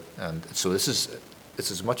 and so this is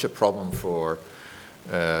as much a problem for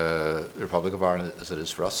the Republic of Ireland as it is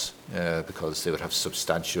for us, because they would have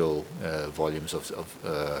substantial volumes of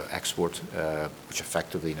export, which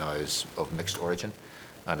effectively now is of mixed origin,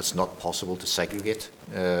 and it's not possible to segregate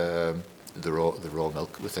the raw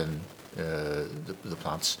milk within the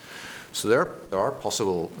plants. So there are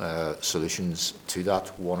possible solutions to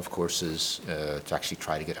that. One, of course, is to actually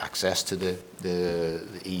try to get access to the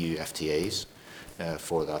EU FTAs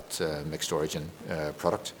for that mixed origin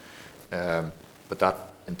product. But that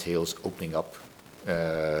entails opening up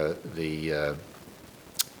the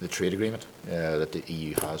trade agreement that the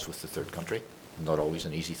EU has with the third country. Not always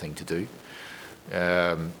an easy thing to do.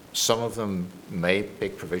 Some of them may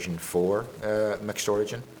make provision for mixed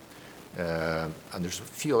origin, and there's a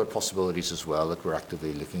few other possibilities as well that we're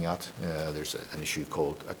actively looking at. There's an issue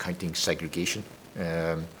called accounting segregation,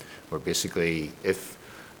 where basically if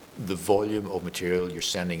the volume of material you're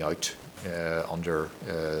sending out under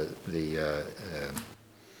the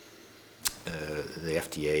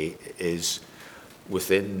FTA is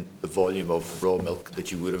within the volume of raw milk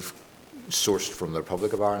that you would have sourced from the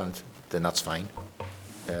Republic of Ireland, then that's fine.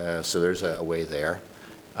 So there's a way there.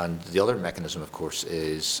 And the other mechanism, of course,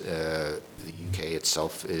 is the UK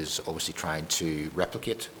itself is obviously trying to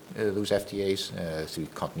replicate those FTAs through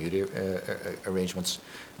continuity arrangements,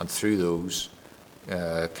 and through those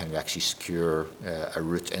can we actually secure a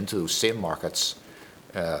route into those same markets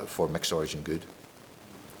for mixed origin good.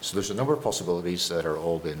 So there's a number of possibilities that are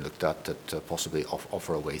all being looked at that possibly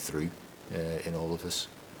offer a way through in all of this.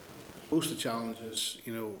 Most of the challenge is,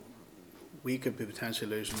 we could be potentially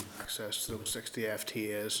losing access to those 60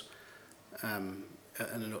 FTAs, and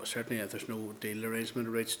certainly if there's no deal arrangement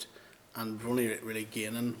reached, and we're only really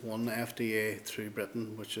gaining one FTA through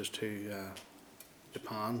Britain, which is to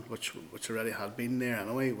Japan, which already had been there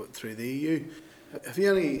anyway through the EU. Have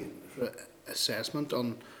you any assessment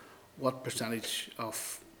on what percentage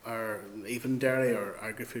of our even dairy or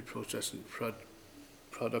agri-food processing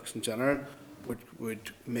products in general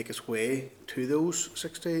would make its way to those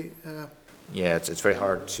 60? Yeah, it's very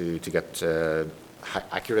hard to get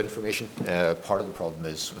accurate information. Part of the problem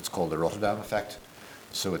is what's called the Rotterdam effect.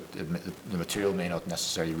 So the material may not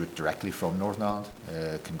necessarily route directly from Northern Ireland.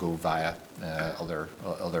 It can go via other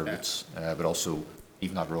routes, but also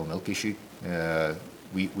even that raw milk issue.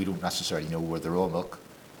 We don't necessarily know where the raw milk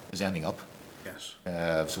is ending up. Yes.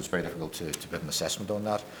 So it's very difficult to get an assessment on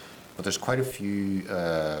that. But there's quite a few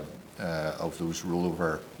of those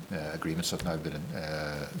rollover agreements have now been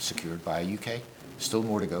secured by UK. Still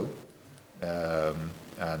more to go.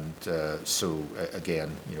 So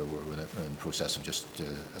again, we're in the process of just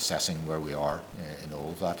assessing where we are in all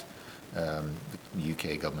of that. The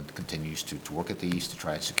UK government continues to work at these to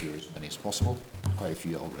try and secure as many as possible. Quite a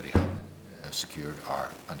few already have secured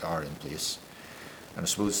and are in place. And I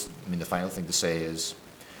suppose, the final thing to say is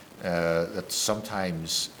that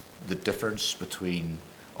sometimes the difference between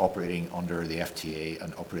operating under the FTA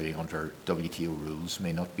and operating under WTO rules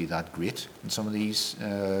may not be that great in some of these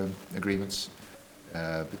agreements,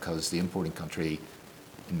 because the importing country,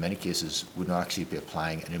 in many cases, would not actually be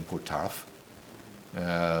applying an import tariff.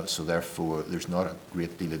 So therefore, there's not a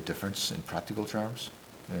great deal of difference in practical terms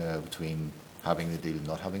between having the deal and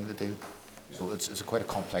not having the deal. So it's quite a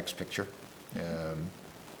complex picture.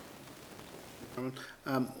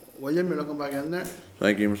 William, you're looking back in there.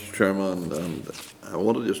 Thank you, Mr. Chairman. And I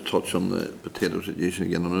want to just touch on the potato situation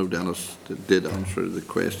again. I know Dennis did answer the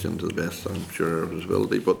question to the best, I'm sure, of his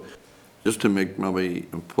ability, but just to make maybe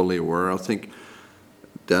fully aware, I think,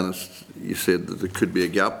 Dennis, you said that there could be a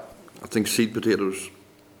gap. I think seed potatoes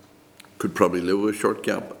could probably live with a short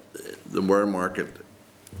gap. The ware market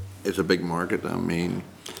is a big market.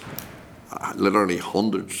 Literally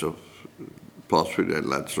hundreds of post-food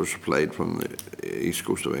outlets are supplied from the east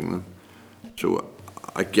coast of England. So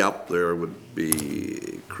a gap there would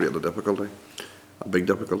create a difficulty, a big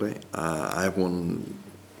difficulty. I have one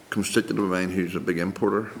constituent of mine who's a big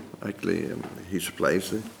importer, actually, and he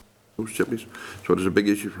supplies those chippies. So it is a big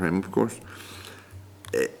issue for him, of course.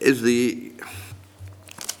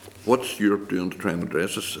 What's Europe doing to try and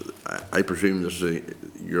address this? I presume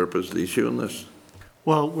Europe is the issue in this.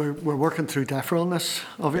 Well, we're working through DEFRA on this,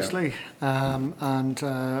 obviously, I don't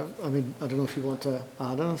know if you want to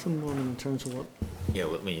add anything on in terms of what Yeah,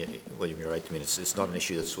 well, I mean, William, you're right. I mean, it's not an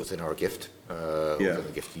issue that's within our gift, Yeah. within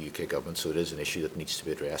the gift of the UK government, so it is an issue that needs to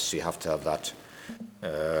be addressed. So you have to have that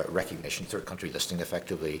recognition, third country listing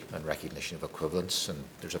effectively, and recognition of equivalence, and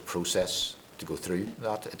there's a process to go through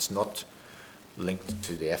that. It's not linked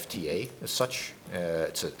to the FTA as such.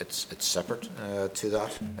 It's separate to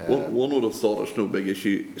that. One would have thought it's no big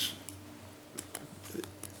issue.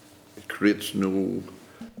 It creates no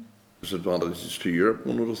disadvantages to Europe.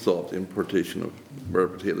 One would have thought the importation of rare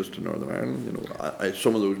potatoes to Northern Ireland. You know,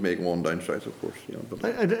 some of those may go on down south, of course. You know,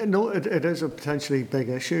 but No, it is a potentially big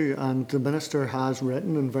issue, and the Minister has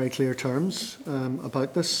written in very clear terms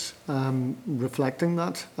about this, reflecting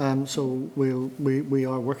that. So we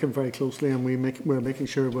are working very closely, and we're making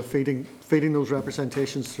sure we're feeding those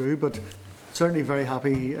representations through. But certainly very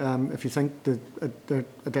happy if you think that the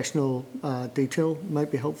additional detail might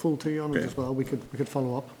be helpful to you on it as well. We could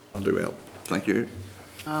follow up. I'll do well. Thank you.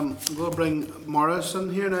 I'm going to bring Morris in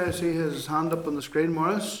here now. I see his hand up on the screen.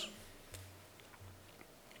 Morris.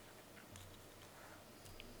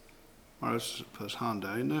 Morris put his hand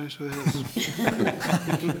down now, so he is.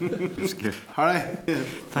 All right. Yeah.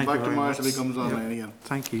 Thank Back you to very Morris much. if he comes online Yep. again.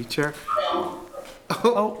 Thank you, Chair.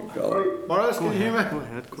 Morris, can you hear me? Go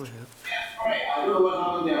ahead. All right, I don't know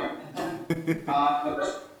what happened there.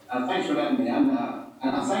 Thanks for letting me in.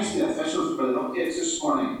 And thanks to the officials for their updates this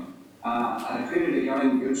morning. And I created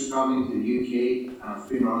regarding goods travelling to the UK and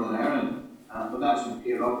through Northern Ireland. But that's been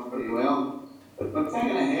cleared up pretty well. But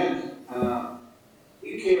thinking ahead,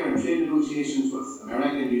 UK are in trade negotiations with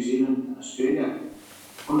America, New Zealand and Australia.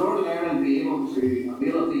 Will Northern Ireland be able to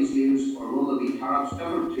avail of these deals, or will there be tariffs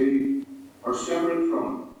different to or separate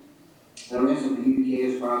from the rest of the UK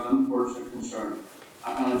as far as imports are concerned?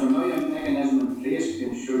 And is there now a mechanism in place to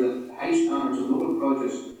ensure that the high standards of local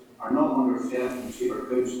produce are not under threat from cheaper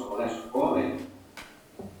goods of lesser quality?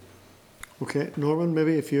 Okay, Norman,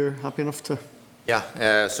 maybe if you're happy enough to. Yeah,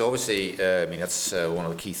 so obviously, I mean, that's one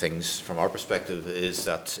of the key things from our perspective is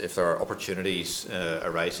that if there are opportunities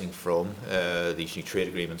arising from these new trade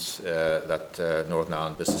agreements, that Northern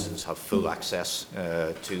Ireland businesses have full access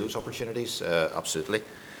to those opportunities, absolutely.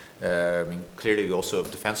 I mean, clearly we also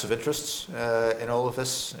have defensive interests in all of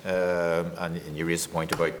this, and you raised the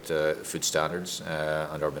point about food standards,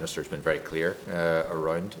 and our Minister has been very clear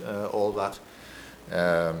around all that.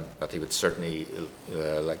 That he would certainly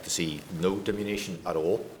like to see no diminution at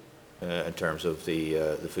all in terms of the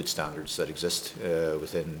food standards that exist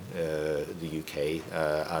within the UK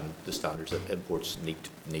and the standards that imports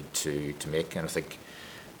need to make. And I think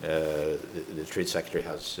the Trade Secretary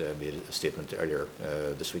has made a statement earlier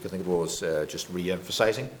this week, I think it was, just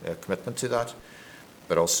re-emphasising a commitment to that.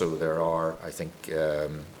 But also there are, I think,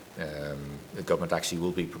 the government actually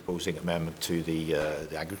will be proposing amendment to the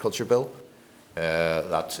Agriculture Bill.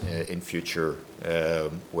 That in future,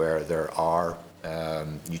 where there are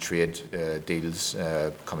new trade deals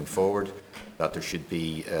coming forward, that there should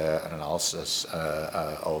be an analysis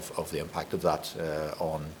of the impact of that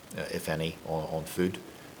on, if any, on food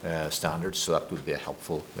standards. So that would be a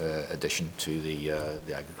helpful addition to the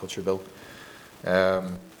Agriculture Bill.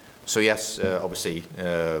 So yes, obviously,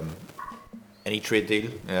 any trade deal,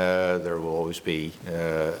 there will always be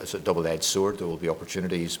it's a double-edged sword. There will be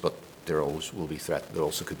opportunities, but there always will be there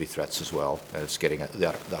also could be threats as well. It's getting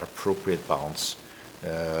that appropriate balance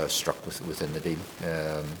struck within the deal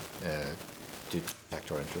to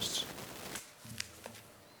protect our interests.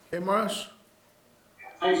 Okay, Morris.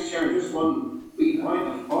 Thanks, Chair. Just one wee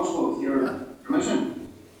point, if possible, with your permission.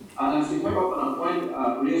 And as to pick up on a point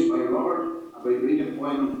raised by Robert about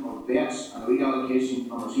redeployment of vets and reallocation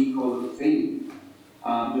from, as he called it, the field.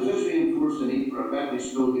 Does this reinforce the need for a veterinary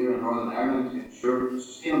school here in Northern Ireland to ensure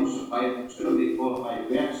sustainable supply of suitably qualified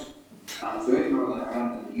vets throughout Northern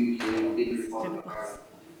Ireland and the UK and indeed the Republic of Ireland?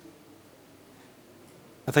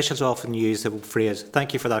 Officials often use the phrase,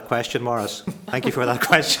 "Thank you for that question, Morris." Thank you for that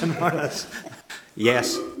question, Morris.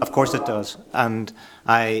 Yes, of course it does. And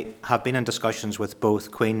I have been in discussions with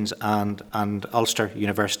both Queen's and Ulster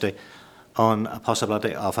University on a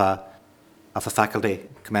possibility of a faculty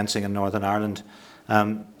commencing in Northern Ireland.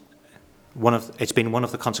 It's been one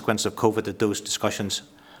of the consequences of COVID that those discussions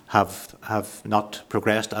have not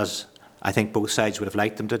progressed as I think both sides would have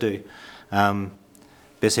liked them to do.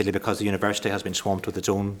 Basically because the university has been swamped with its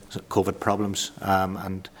own COVID problems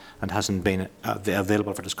and hasn't been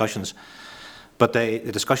available for discussions. But the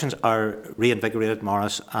discussions are reinvigorated,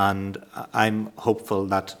 Morris, and I'm hopeful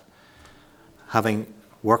that having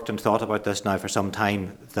worked and thought about this now for some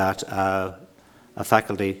time, that a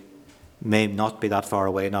faculty may not be that far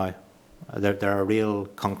away now. There are real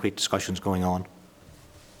concrete discussions going on.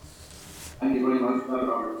 Thank you very much for that,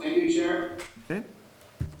 Robert. Thank you, Chair. Okay.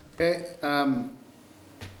 Okay, all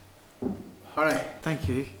right. Thank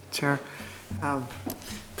you, Chair.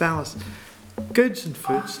 Dennis, goods and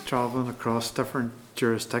foods travelling across different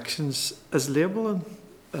jurisdictions, is labelling,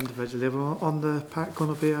 individual labelling on the pack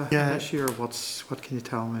going to be an issue, or what can you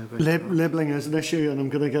tell me about that? Labelling is an issue, and I'm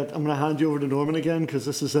going to hand you over to Norman again, because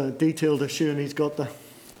this is a detailed issue, and he's got the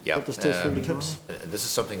tips. This is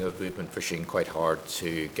something that we've been pushing quite hard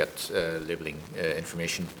to get labelling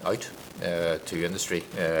information out to industry.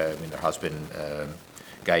 I mean, there has been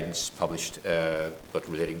guidance published, but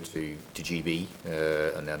relating to GB,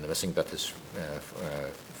 and then the missing bit is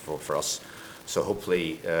for us. So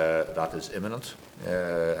hopefully that is imminent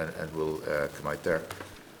and will come out there.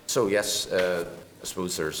 So yes, I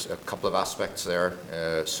suppose there's a couple of aspects there.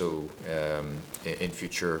 In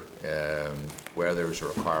future, where there's a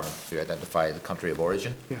requirement to identify the country of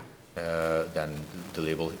origin, then the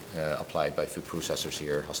label applied by food processors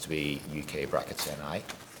here has to be UK brackets NI.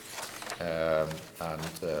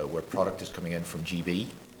 Where product is coming in from GB,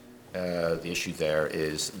 the issue there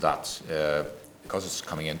is that because it's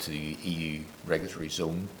coming into the EU regulatory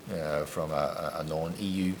zone from a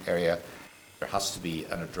non-EU area, there has to be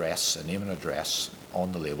an address, a name and address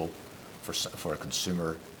on the label for a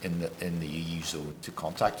consumer in the EU zone to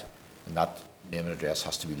contact, and that name and address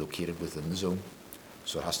has to be located within the zone.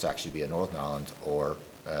 So it has to actually be a Northern Ireland or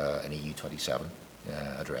an EU 27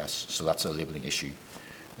 address. So that's a labelling issue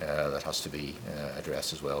that has to be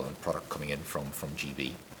addressed as well, and product coming in from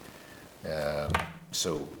GB.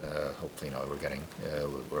 Hopefully now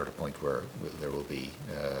we're at a point where there will be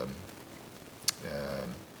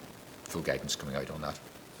full guidance coming out on that.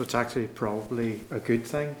 So it's actually probably a good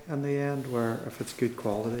thing in the end, where if it's good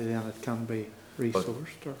quality, then it can be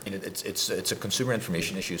resourced. Or? It's a consumer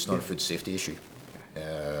information issue. It's not a food safety issue.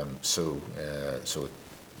 We'll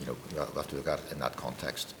have to look at it in that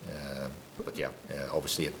context.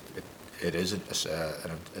 Obviously it is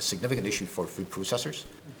a significant issue for food processors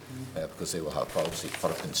because they will have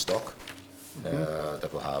product in stock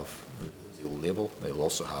that will have the old label. They will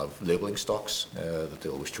also have labelling stocks that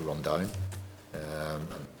they'll wish to run down.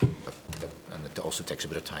 And it also takes a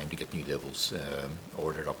bit of time to get new labels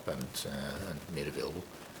ordered up and made available.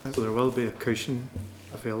 So there will be a cushion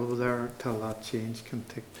available there till that change can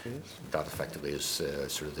take place. That effectively is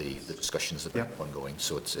sort of the discussions that are ongoing.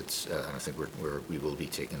 So it's and I think we will be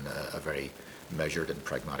taking a very measured and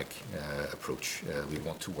pragmatic approach. We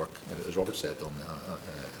want to work, as Robert said,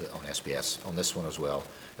 on SPS, on this one as well.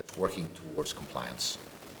 It's working towards compliance.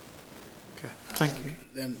 Okay, thank you.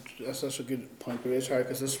 Then that's a good point to raise, Harry,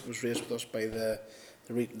 because this was raised with us by the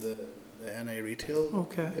NI Retail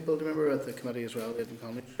people, do you remember, at the committee as well, the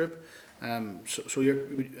Economics Group. So you're,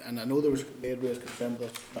 and I know there was raised concern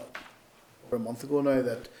with us over a month ago now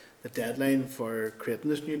that the deadline for creating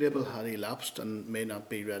this new label had elapsed and may not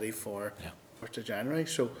be ready for 1st of January.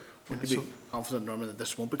 So would you be confident, Norman, that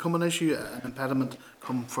this won't become an issue, an impediment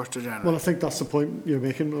come 1st of January? Well, I think that's the point you're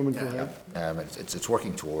making, Norman. It's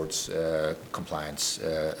working towards compliance.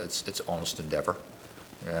 It's honest endeavour.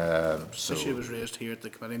 Issue was raised here at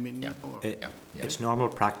the committee meeting. It's normal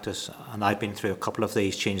practice, and I've been through a couple of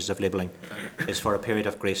these changes of labelling, is for a period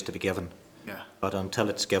of grace to be given. But until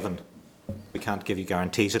it's given, we can't give you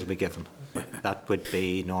guarantees it'll be given. That would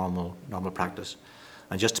be normal practice.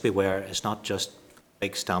 And just to be aware, it's not just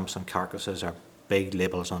big stamps on carcasses or big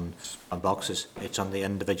labels on boxes. It's on the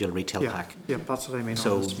individual retail pack. Yeah, that's what I mean.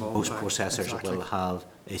 So most processors will have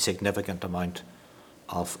a significant amount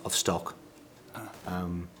of stock.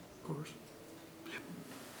 Of course.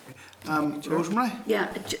 Rosemary?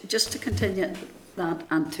 Yeah, just to continue that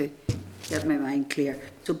and to get my mind clear.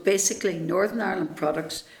 So basically, Northern Ireland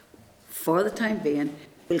products, for the time being,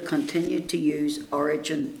 will continue to use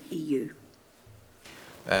Origin EU.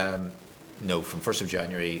 No, from 1st of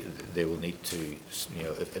January, they will need to,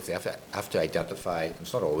 if they have to identify,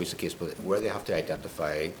 it's not always the case, but where they have to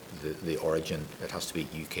identify the origin, it has to be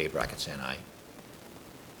UK brackets NI.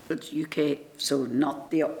 It's UK, so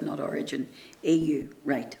not Origin, EU,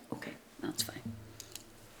 right? Okay, that's fine.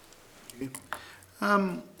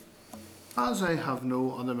 As I have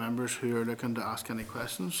no other members who are looking to ask any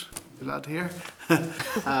questions, glad to hear.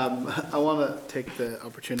 I want to take the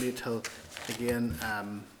opportunity to again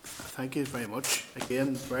thank you very much.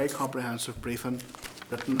 Again, very comprehensive briefing,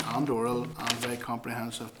 written and oral, and very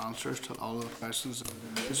comprehensive answers to all of the questions that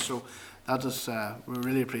have been raised. So that is, we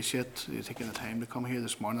really appreciate you taking the time to come here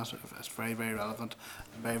this morning. It's very, very relevant,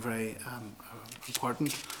 very, very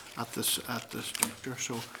important at this juncture.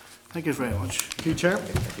 So Thank you very much. Thank you, Chair.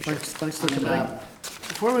 Thanks for coming.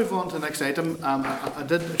 Before we move on to the next item, I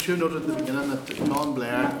should note at the beginning that John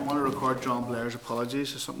Blair, I want to record John Blair's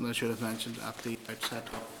apologies. It's something I should have mentioned at the outset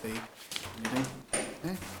of the meeting.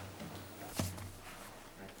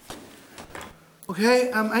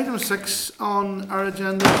 Okay, item 6 on our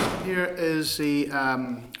agenda here is the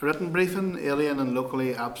written briefing, alien and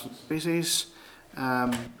locally absent species.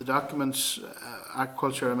 The documents,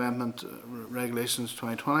 Aquaculture Amendment Regulations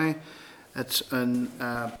 2020. It's in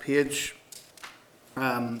page,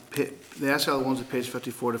 the SL one's at page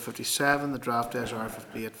 54 to 57, the draft SR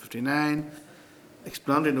 58 59,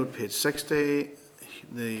 explanatory note page 60,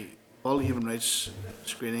 the all human rights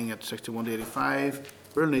screening at 61 to 85,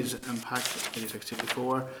 rural needs impact 86 to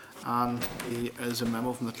 84, and there is a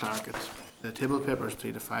memo from the clerk at the table papers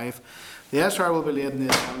 3 to 5. The SR will be laid in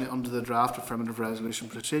the Assembly under the draft affirmative resolution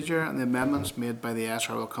procedure, and the amendments made by the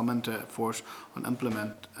SR will come into force on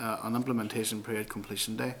implementation period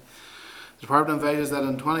completion day. The Department advises that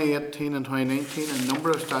in 2018 and 2019 a number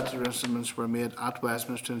of statutory instruments were made at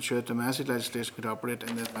Westminster to ensure that domestic legislation could operate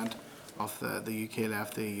in the event of the UK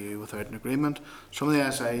left the EU without an agreement. Some of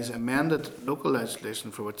the SIs amended local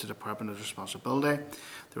legislation for which the Department has responsibility.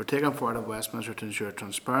 They were taken forward at Westminster to ensure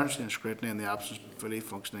transparency and scrutiny in the absence of a fully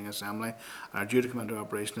functioning Assembly and are due to come into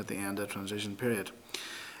operation at the end of the transition period.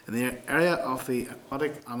 In the area of the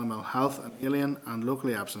aquatic animal health and alien and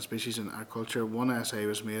locally absent species in agriculture, one SI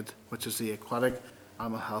was made, which is the Aquatic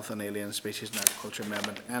Animal Health and Alien Species in Agriculture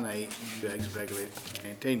Amendment NI EU Eggs Regulation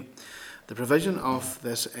 19. The provision of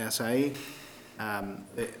this SI,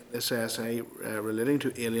 relating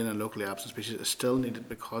to alien and locally absent species is still needed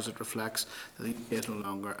because it reflects that the UK is no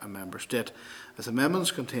longer a member state. As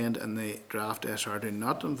amendments contained in the draft SR do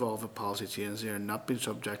not involve a policy change, they are not being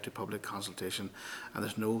subject to public consultation, and there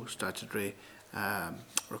is no statutory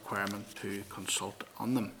requirement to consult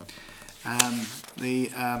on them. Do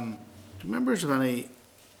members have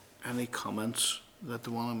any comments that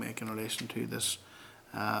they want to make in relation to this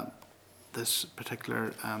this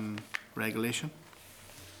particular regulation?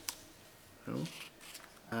 No.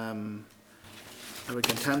 Are we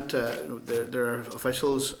content? There are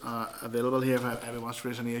officials available here. If anyone wants to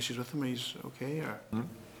raise any issues with them, he's okay, or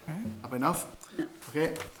happy enough?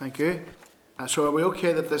 Okay, thank you. So are we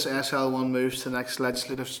okay that this SL1 moves to the next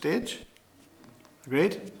legislative stage?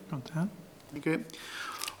 Agreed? Thank you.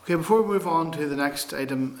 Okay, before we move on to the next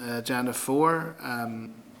item, agenda 4,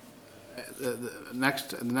 the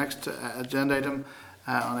next agenda item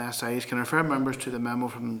on SIs, can I refer members to the memo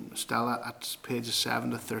from Stella at pages 7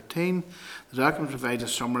 to 13. The document provides a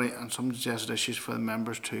summary and some suggested issues for the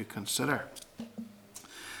members to consider.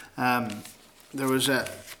 There is a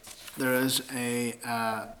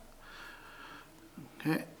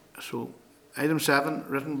okay, so item 7,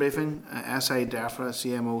 written briefing, SI DEFRA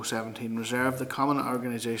CMO 17 reserve, the common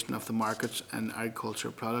organisation of the markets in agriculture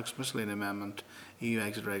products, miscellaneous amendment, EU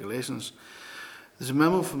exit regulations. There's a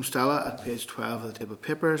memo from Stella at page 12 of the table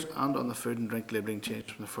papers and on the food and drink labelling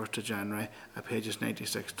change from the 1st of January at pages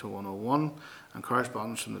 96 to 101 and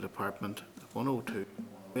correspondence from the Department 102 to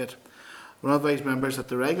 108. We advise members that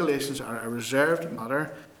the regulations are a reserved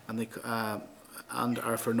matter and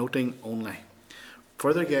are for noting only.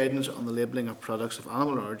 Further guidance on the labelling of products of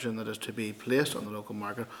animal origin that is to be placed on the local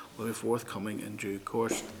market will be forthcoming in due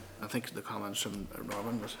course. I think the comments from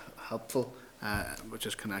Robin was helpful, which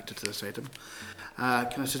is connected to this item.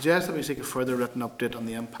 Can I suggest that we seek a further written update on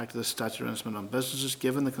the impact of the statutory instrument on businesses,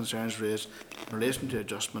 given the concerns raised in relation to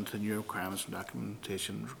adjustment to new requirements and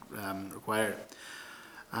documentation required?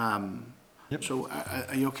 Yep. So,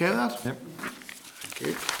 are you okay with that? Yep. Thank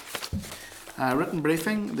you. Written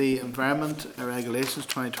briefing, the Environment Regulations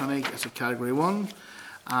 2020 is a Category 1,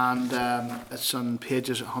 and it's on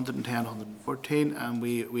pages 110 and 114, and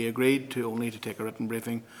we agreed to only to take a written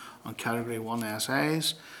briefing on Category 1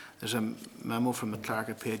 SIs. There's a memo from the clerk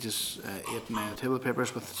at pages 8 and 9 of the table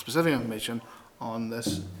papers with specific information on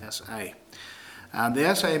this SI. And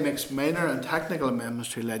the SI makes minor and technical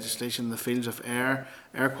amendments to legislation in the fields of air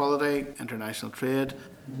quality, international trade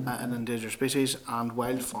and endangered species, and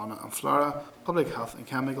wild fauna and flora, public health and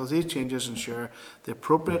chemicals. These changes ensure the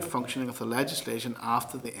appropriate functioning of the legislation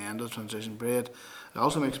after the end of the transition period. It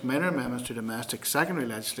also makes minor amendments to domestic secondary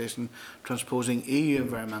legislation transposing EU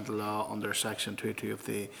environmental law under Section 22 of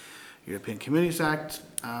the European Communities Act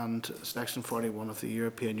and Section 41 of the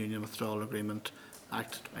European Union Withdrawal Agreement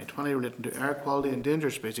Act 2020 relating to air quality,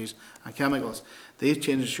 endangered species and chemicals. These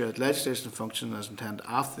changes ensure that legislation functions as intended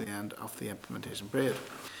after the end of the implementation period.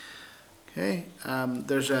 Okay,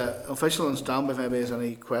 there's an official on standby if anybody has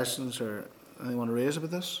any questions or anything you want to raise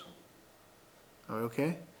about this. Are we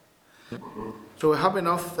okay? So we're happy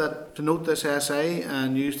enough that to note this SA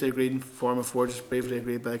and use the agreed form of words as previously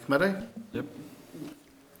agreed by the committee. Yep.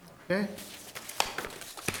 Okay.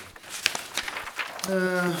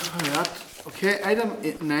 Okay, item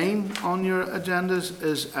 9 on your agendas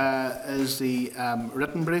is the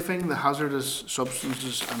written briefing, the Hazardous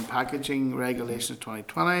Substances and Packaging Regulations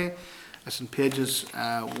 2020. It's in pages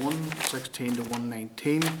 116 to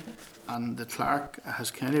 119, and the clerk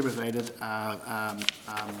has kindly provided a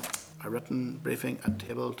written briefing at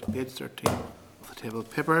page 13 of the table of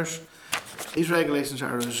papers. These regulations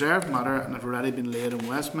are a reserved matter and have already been laid in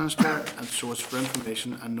Westminster, and so it's for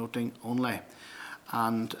information and noting only.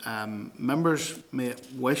 And members may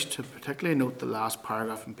wish to particularly note the last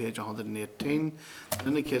paragraph on page 118. It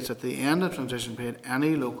indicates at the end of transition period,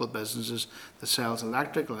 any local businesses that sells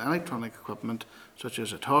electrical and electronic equipment, such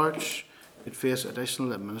as a torch, could face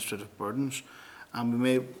additional administrative burdens. And we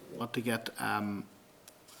may want to get, I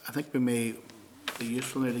think we may be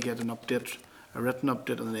useful to get an update, a written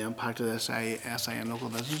update on the impact of this SI and local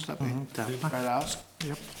business. That be fair to ask.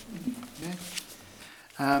 Yep. Okay.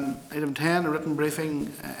 Item 10, a written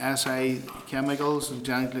briefing, SI chemicals and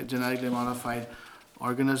genetically modified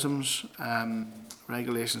organisms,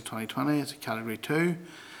 regulations 2020, it's a category 2.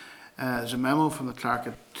 There's a memo from the clerk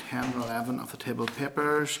at 10 and 11 of the table of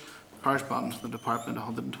papers, correspondence to the Department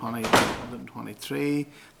 120 to 123.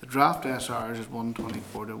 The draft SRs is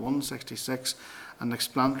 124 to 166, and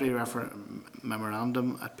explanatory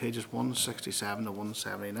memorandum at pages 167 to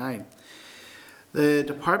 179. The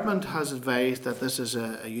Department has advised that this is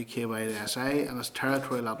a UK-wide SA and its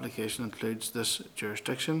territorial application includes this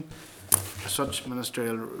jurisdiction. Such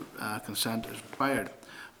ministerial consent is required,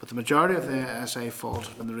 but the majority of the SA falls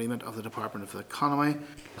within the remit of the Department of the Economy,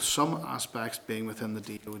 with some aspects being within the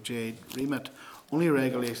DOJ remit. Only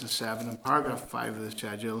Regulation 7 and Paragraph 5 of the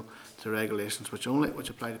schedule to regulations which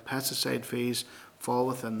apply to pesticide fees fall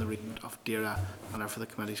within the remit of DERA and are for the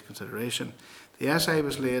committee's consideration. The SA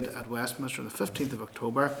was laid at Westminster on the 15th of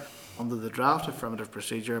October under the draft affirmative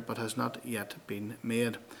procedure but has not yet been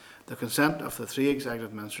made. The consent of the 3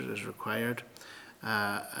 executive ministers is required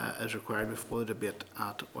before the debate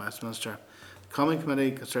at Westminster. The Common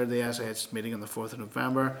Committee considered the SA at its meeting on the 4th of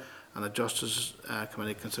November and the Justice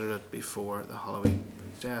Committee considered it before the Halloween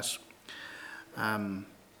recess.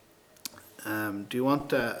 Do you want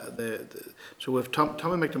so we've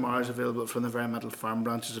Tommy McNamara is available from the Environmental Farm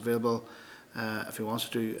Branch is available if he wants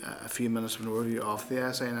to do a few minutes of an overview of the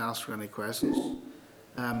essay and ask for any questions.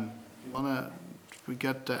 If you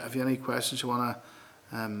have any questions you want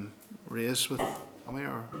to raise with Tommy,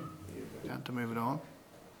 or you intend to move it on?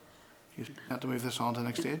 You intend to move this on to the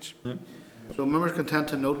next stage? Yeah. So members content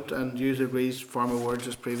to note and use the agreed form of words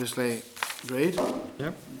as previously agreed?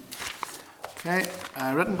 Yep. Okay,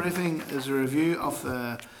 written briefing is a review of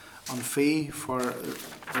the fee for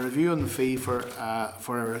a review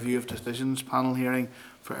for a review of decisions panel hearing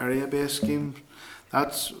for area-based schemes.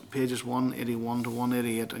 That's pages 181 to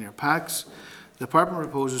 188 on your packs. The department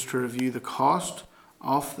proposes to review the cost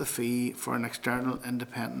of the fee for an external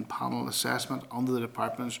independent panel assessment under the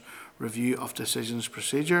department's review of decisions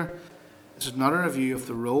procedure. This is not a review of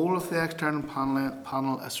the role of the external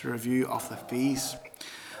panel, it's a review of the fees.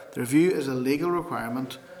 The review is a legal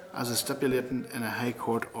requirement as is stipulated in a High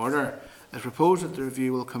Court order. It is proposed that the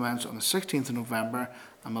review will commence on the 16th of November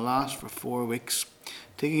and will last for 4 weeks.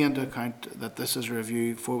 Taking into account that this is a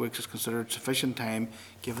review, 4 weeks is considered sufficient time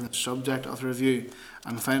given the subject of the review,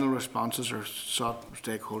 and the final responses are sought from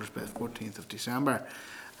stakeholders by the 14th of December.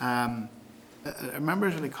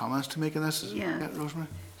 Members, any comments to make on this? Yeah. Rosemary?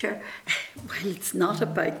 Sure. Well, it's not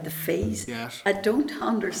about the fees. Yes. I don't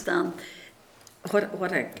understand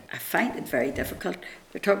what I find it very difficult.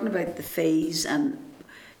 They're talking about the fees,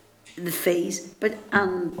 but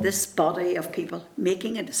this body of people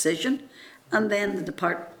making a decision, and then the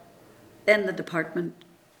department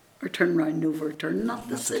are turning around and overturning that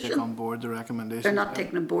decision. Take on board the recommendations. They're not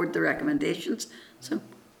taking on board the recommendations. So,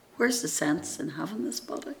 where's the sense in having this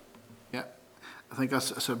body? Yeah, I think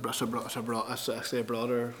that's a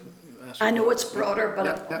broader. I know it's broader,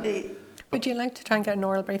 but yeah. Would you like to try and get an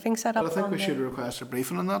oral briefing set up? But I think we should request a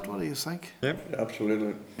briefing on that. What do you think? Yep.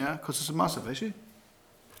 Absolutely. Yeah, because it's a massive issue.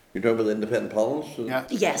 You're talking about the independent panels? Yeah.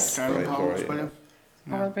 Yes. Right, Panels, sorry, William.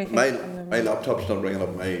 Oral briefing. My laptop's not bringing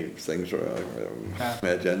up my things or my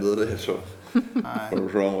agenda today, so what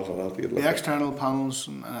was wrong with it? I'll have to get The external panels,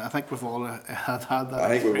 and I think we've all had that.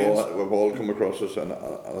 I think we've all come across this, and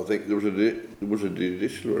I think there was a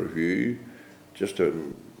judicial review just a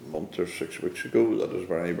month or 6 weeks ago that was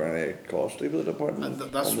very, very costly for the department.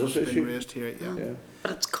 That's what's been raised here. Yeah.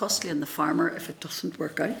 But it's costly on the farmer if it doesn't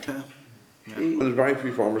work out. who- There's very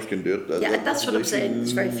few farmers can do it. Yeah, that's what I'm saying,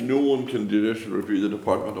 there's very few. No one can do this, review the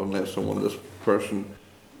department, unless this person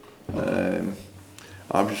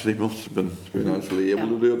obviously must have been financially able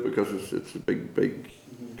to do it, because it's a big,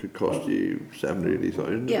 could cost you 70,000 or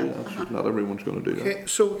 80,000 to Yeah, do that. Not everyone's going to do that. Okay,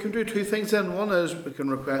 so we can do two things then. One is we can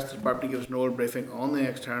request the department to give us an oral briefing on the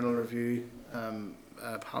external review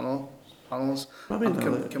panels.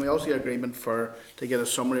 And can we also get agreement to get a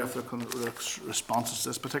summary of the responses to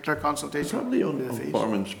this particular consultation? Probably on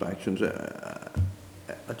farm inspections. I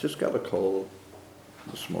just got a call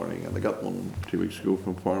this morning, and I got one 2 weeks ago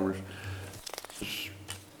from farmers. There's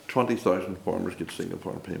 20,000 farmers get single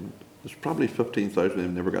farm payment. There's probably 15,000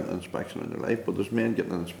 who've never got an inspection in their life, but there's men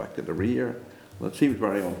getting inspected every year. Well, it seems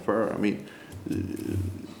very unfair. I mean,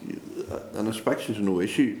 an inspection is no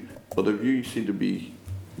issue, but if you seem to be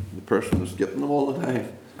the person that's getting them all the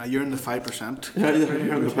time, you're in the 5%. Yeah,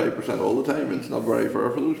 you're in the 5% all the time. It's not very fair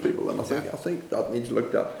for those people, and I think that needs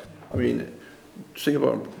looked at. I mean,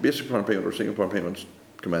 basic farm payment or single farm payments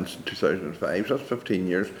commenced in 2005, so that's 15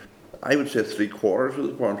 years. I would say 3/4 of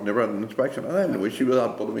the farms never had an inspection. I have no issue with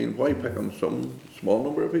that, but I mean, why pick on some small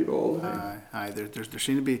number of people all the time? There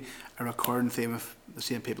seems to be a recurring theme of the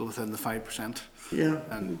same people within the 5%. Yeah.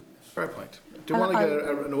 And fair point. Do you want to get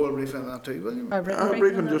an oral briefing on that too, will you? A written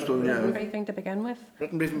briefing just on, yeah. Written briefing to begin with?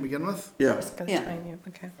 Written briefing to begin with? Yeah. Just 'cause Yeah. time,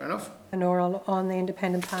 okay. Fair enough. An oral on the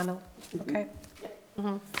independent panel, okay.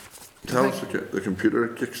 Tell us the computer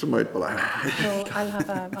kicks them out, but So I'll have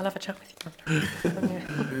a chat with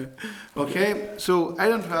you. Okay, so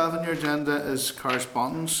item 12 on your agenda is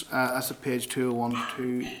correspondence. That's at page 201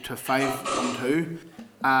 to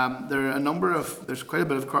 512. There's quite a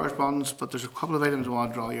bit of correspondence, but there's a couple of items I want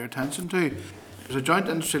to draw your attention to. There's a joint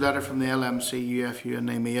industry letter from the LMC, UFU and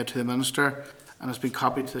NAMEA to the Minister, and it's been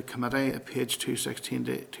copied to the committee at page 216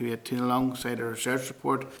 to 218 alongside a research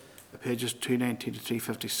report at pages 219 to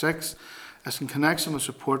 356. It's in connection with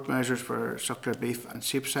support measures for suckler beef and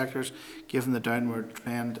sheep sectors, given the downward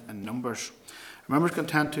trend in numbers. Members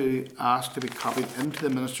content to ask to be copied into the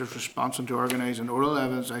Minister's response and to organise an oral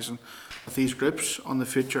evidence session with these groups on the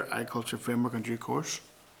future agriculture framework in due course. I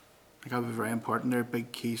think that would be very important. They're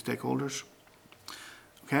big key stakeholders.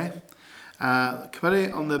 Okay.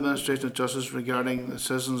 Committee on the Administration of Justice regarding the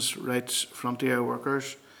Citizens' Rights Frontier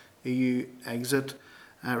Workers EU Exit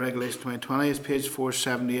Regulation 2020 is page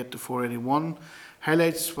 478 to 481.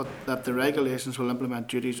 Highlights that the regulations will implement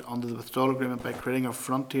duties under the withdrawal agreement by creating a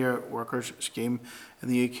frontier workers scheme in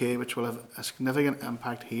the UK, which will have a significant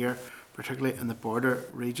impact here, particularly in the border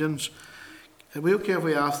regions. Are we okay if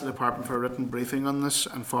we ask the department for a written briefing on this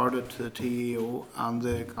and forward it to the TEO and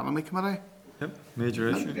the Economy Committee? Yep, major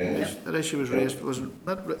issue. That issue was raised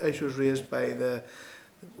by the,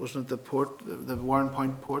 wasn't it the port, the Warren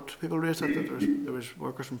Point port people raised it, that there was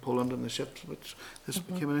workers from Poland on the ships, which this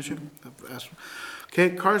became an issue.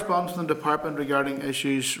 Okay, correspondence from the department regarding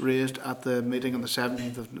issues raised at the meeting on the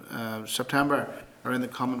 17th of September around the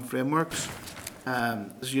common frameworks.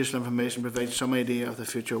 This useful information provides some idea of the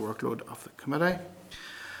future workload of the committee.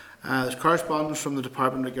 There's correspondence from the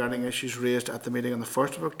department regarding issues raised at the meeting on the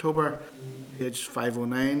 1st of October, page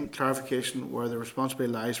 509, clarification where the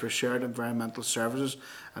responsibility lies for shared environmental services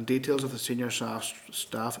and details of the senior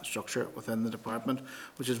staff structure within the department,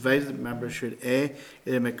 which advises that members should A,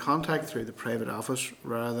 either make contact through the private office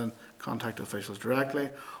rather than contact officials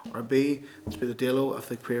directly, or B, through the DELO if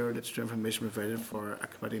the query relates to information provided for a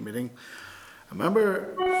committee meeting. A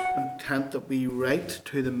member intent that we write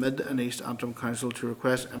to the Mid and East Antrim Council to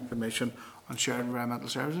request information on shared environmental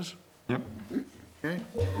services. Yep. Okay.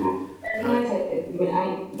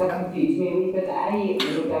 That confused me a wee bit. Maybe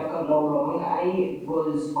I've got it all wrong. I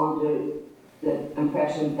was under the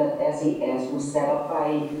impression that SES was set up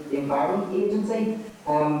by the Environment Agency,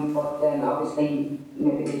 but then obviously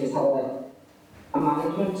maybe they just had a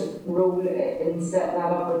management role in setting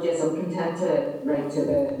that up. But yes, I'm content to write to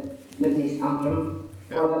the Mid East Antrim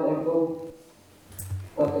for that info,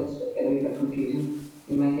 but it's getting a wee bit confusing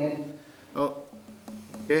in my head. Oh,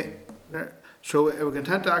 okay. There. So we're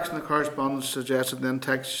content to action the correspondence suggested in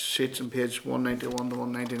text sheets on page 191 to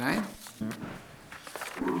 199.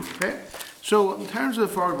 Okay. So in terms of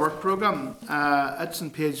the forward work programme, it's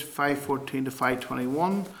in page 514 to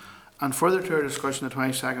 521. And further to our discussion on the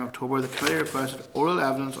 22nd of October, the committee requested oral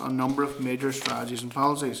evidence on a number of major strategies and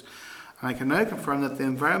policies. And I can now confirm that the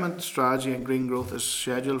environment strategy and green growth is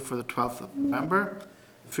scheduled for the 12th of November.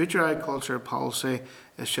 The future agriculture policy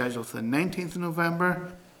is scheduled for the 19th of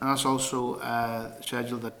November. And that's also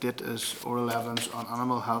scheduled, that date is oral evidence on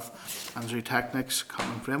animal health and zootechnics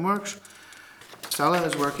common frameworks. Stella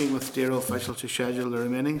is working with DAERA officials to schedule the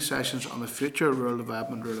remaining sessions on the future rural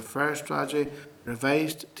development, rural affairs strategy,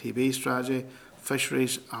 revised TB strategy,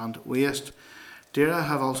 fisheries and waste. DAERA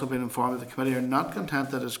have also been informed that the committee are not content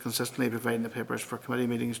that it is consistently providing the papers for committee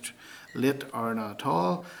meetings late or not at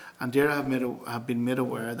all, and DAERA have been made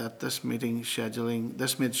aware that this made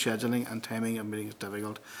scheduling and timing of meetings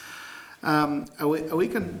difficult. Are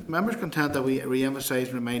members content that we re-emphasise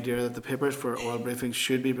and remind DAERA that the papers for oral briefings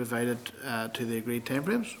should be provided to the agreed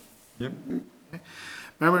timeframes? Yep. Okay.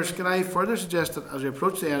 Members, can I further suggest that as we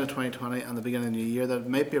approach the end of 2020 and the beginning of the new year, that it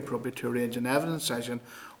might be appropriate to arrange an evidence session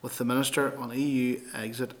with the Minister on EU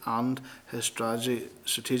exit and his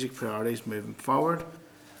strategic priorities moving forward?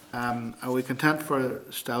 Are we content for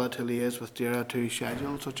Stella to liaise with DAERA to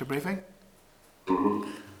schedule such a briefing?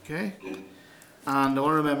 Okay. And I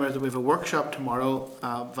want to remember that we have a workshop tomorrow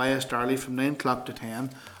via Starley from 9 o'clock to 10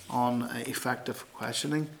 on effective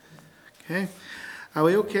questioning. Okay. Are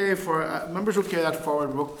we okay for members? Okay, that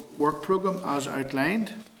forward work programme as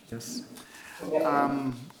outlined. Yes.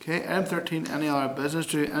 Okay. Item 13. Any other business?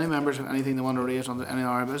 Do any members have anything they want to raise on any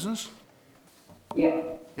other business? Yeah.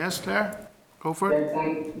 Yes, Claire. Go for it.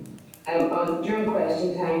 During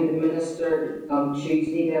question time, the Minister on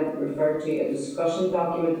Tuesday referred to a discussion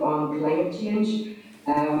document on climate change,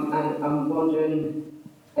 and I'm wondering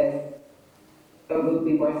if it would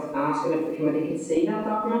be worth asking if the committee could see that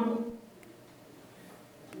document.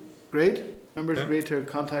 Great. Members agree to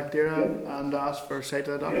contact DAERA and ask for a sight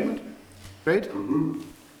of the document. Great.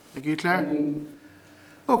 Thank you, Claire. Thank you.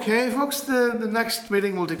 Okay, folks, the next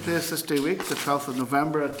meeting will take place this day week, the 12th of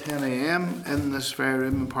November at 10 a.m. in this very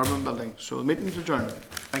room in Parliament Building. So the meeting is adjourned.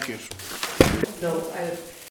 Thank you. No,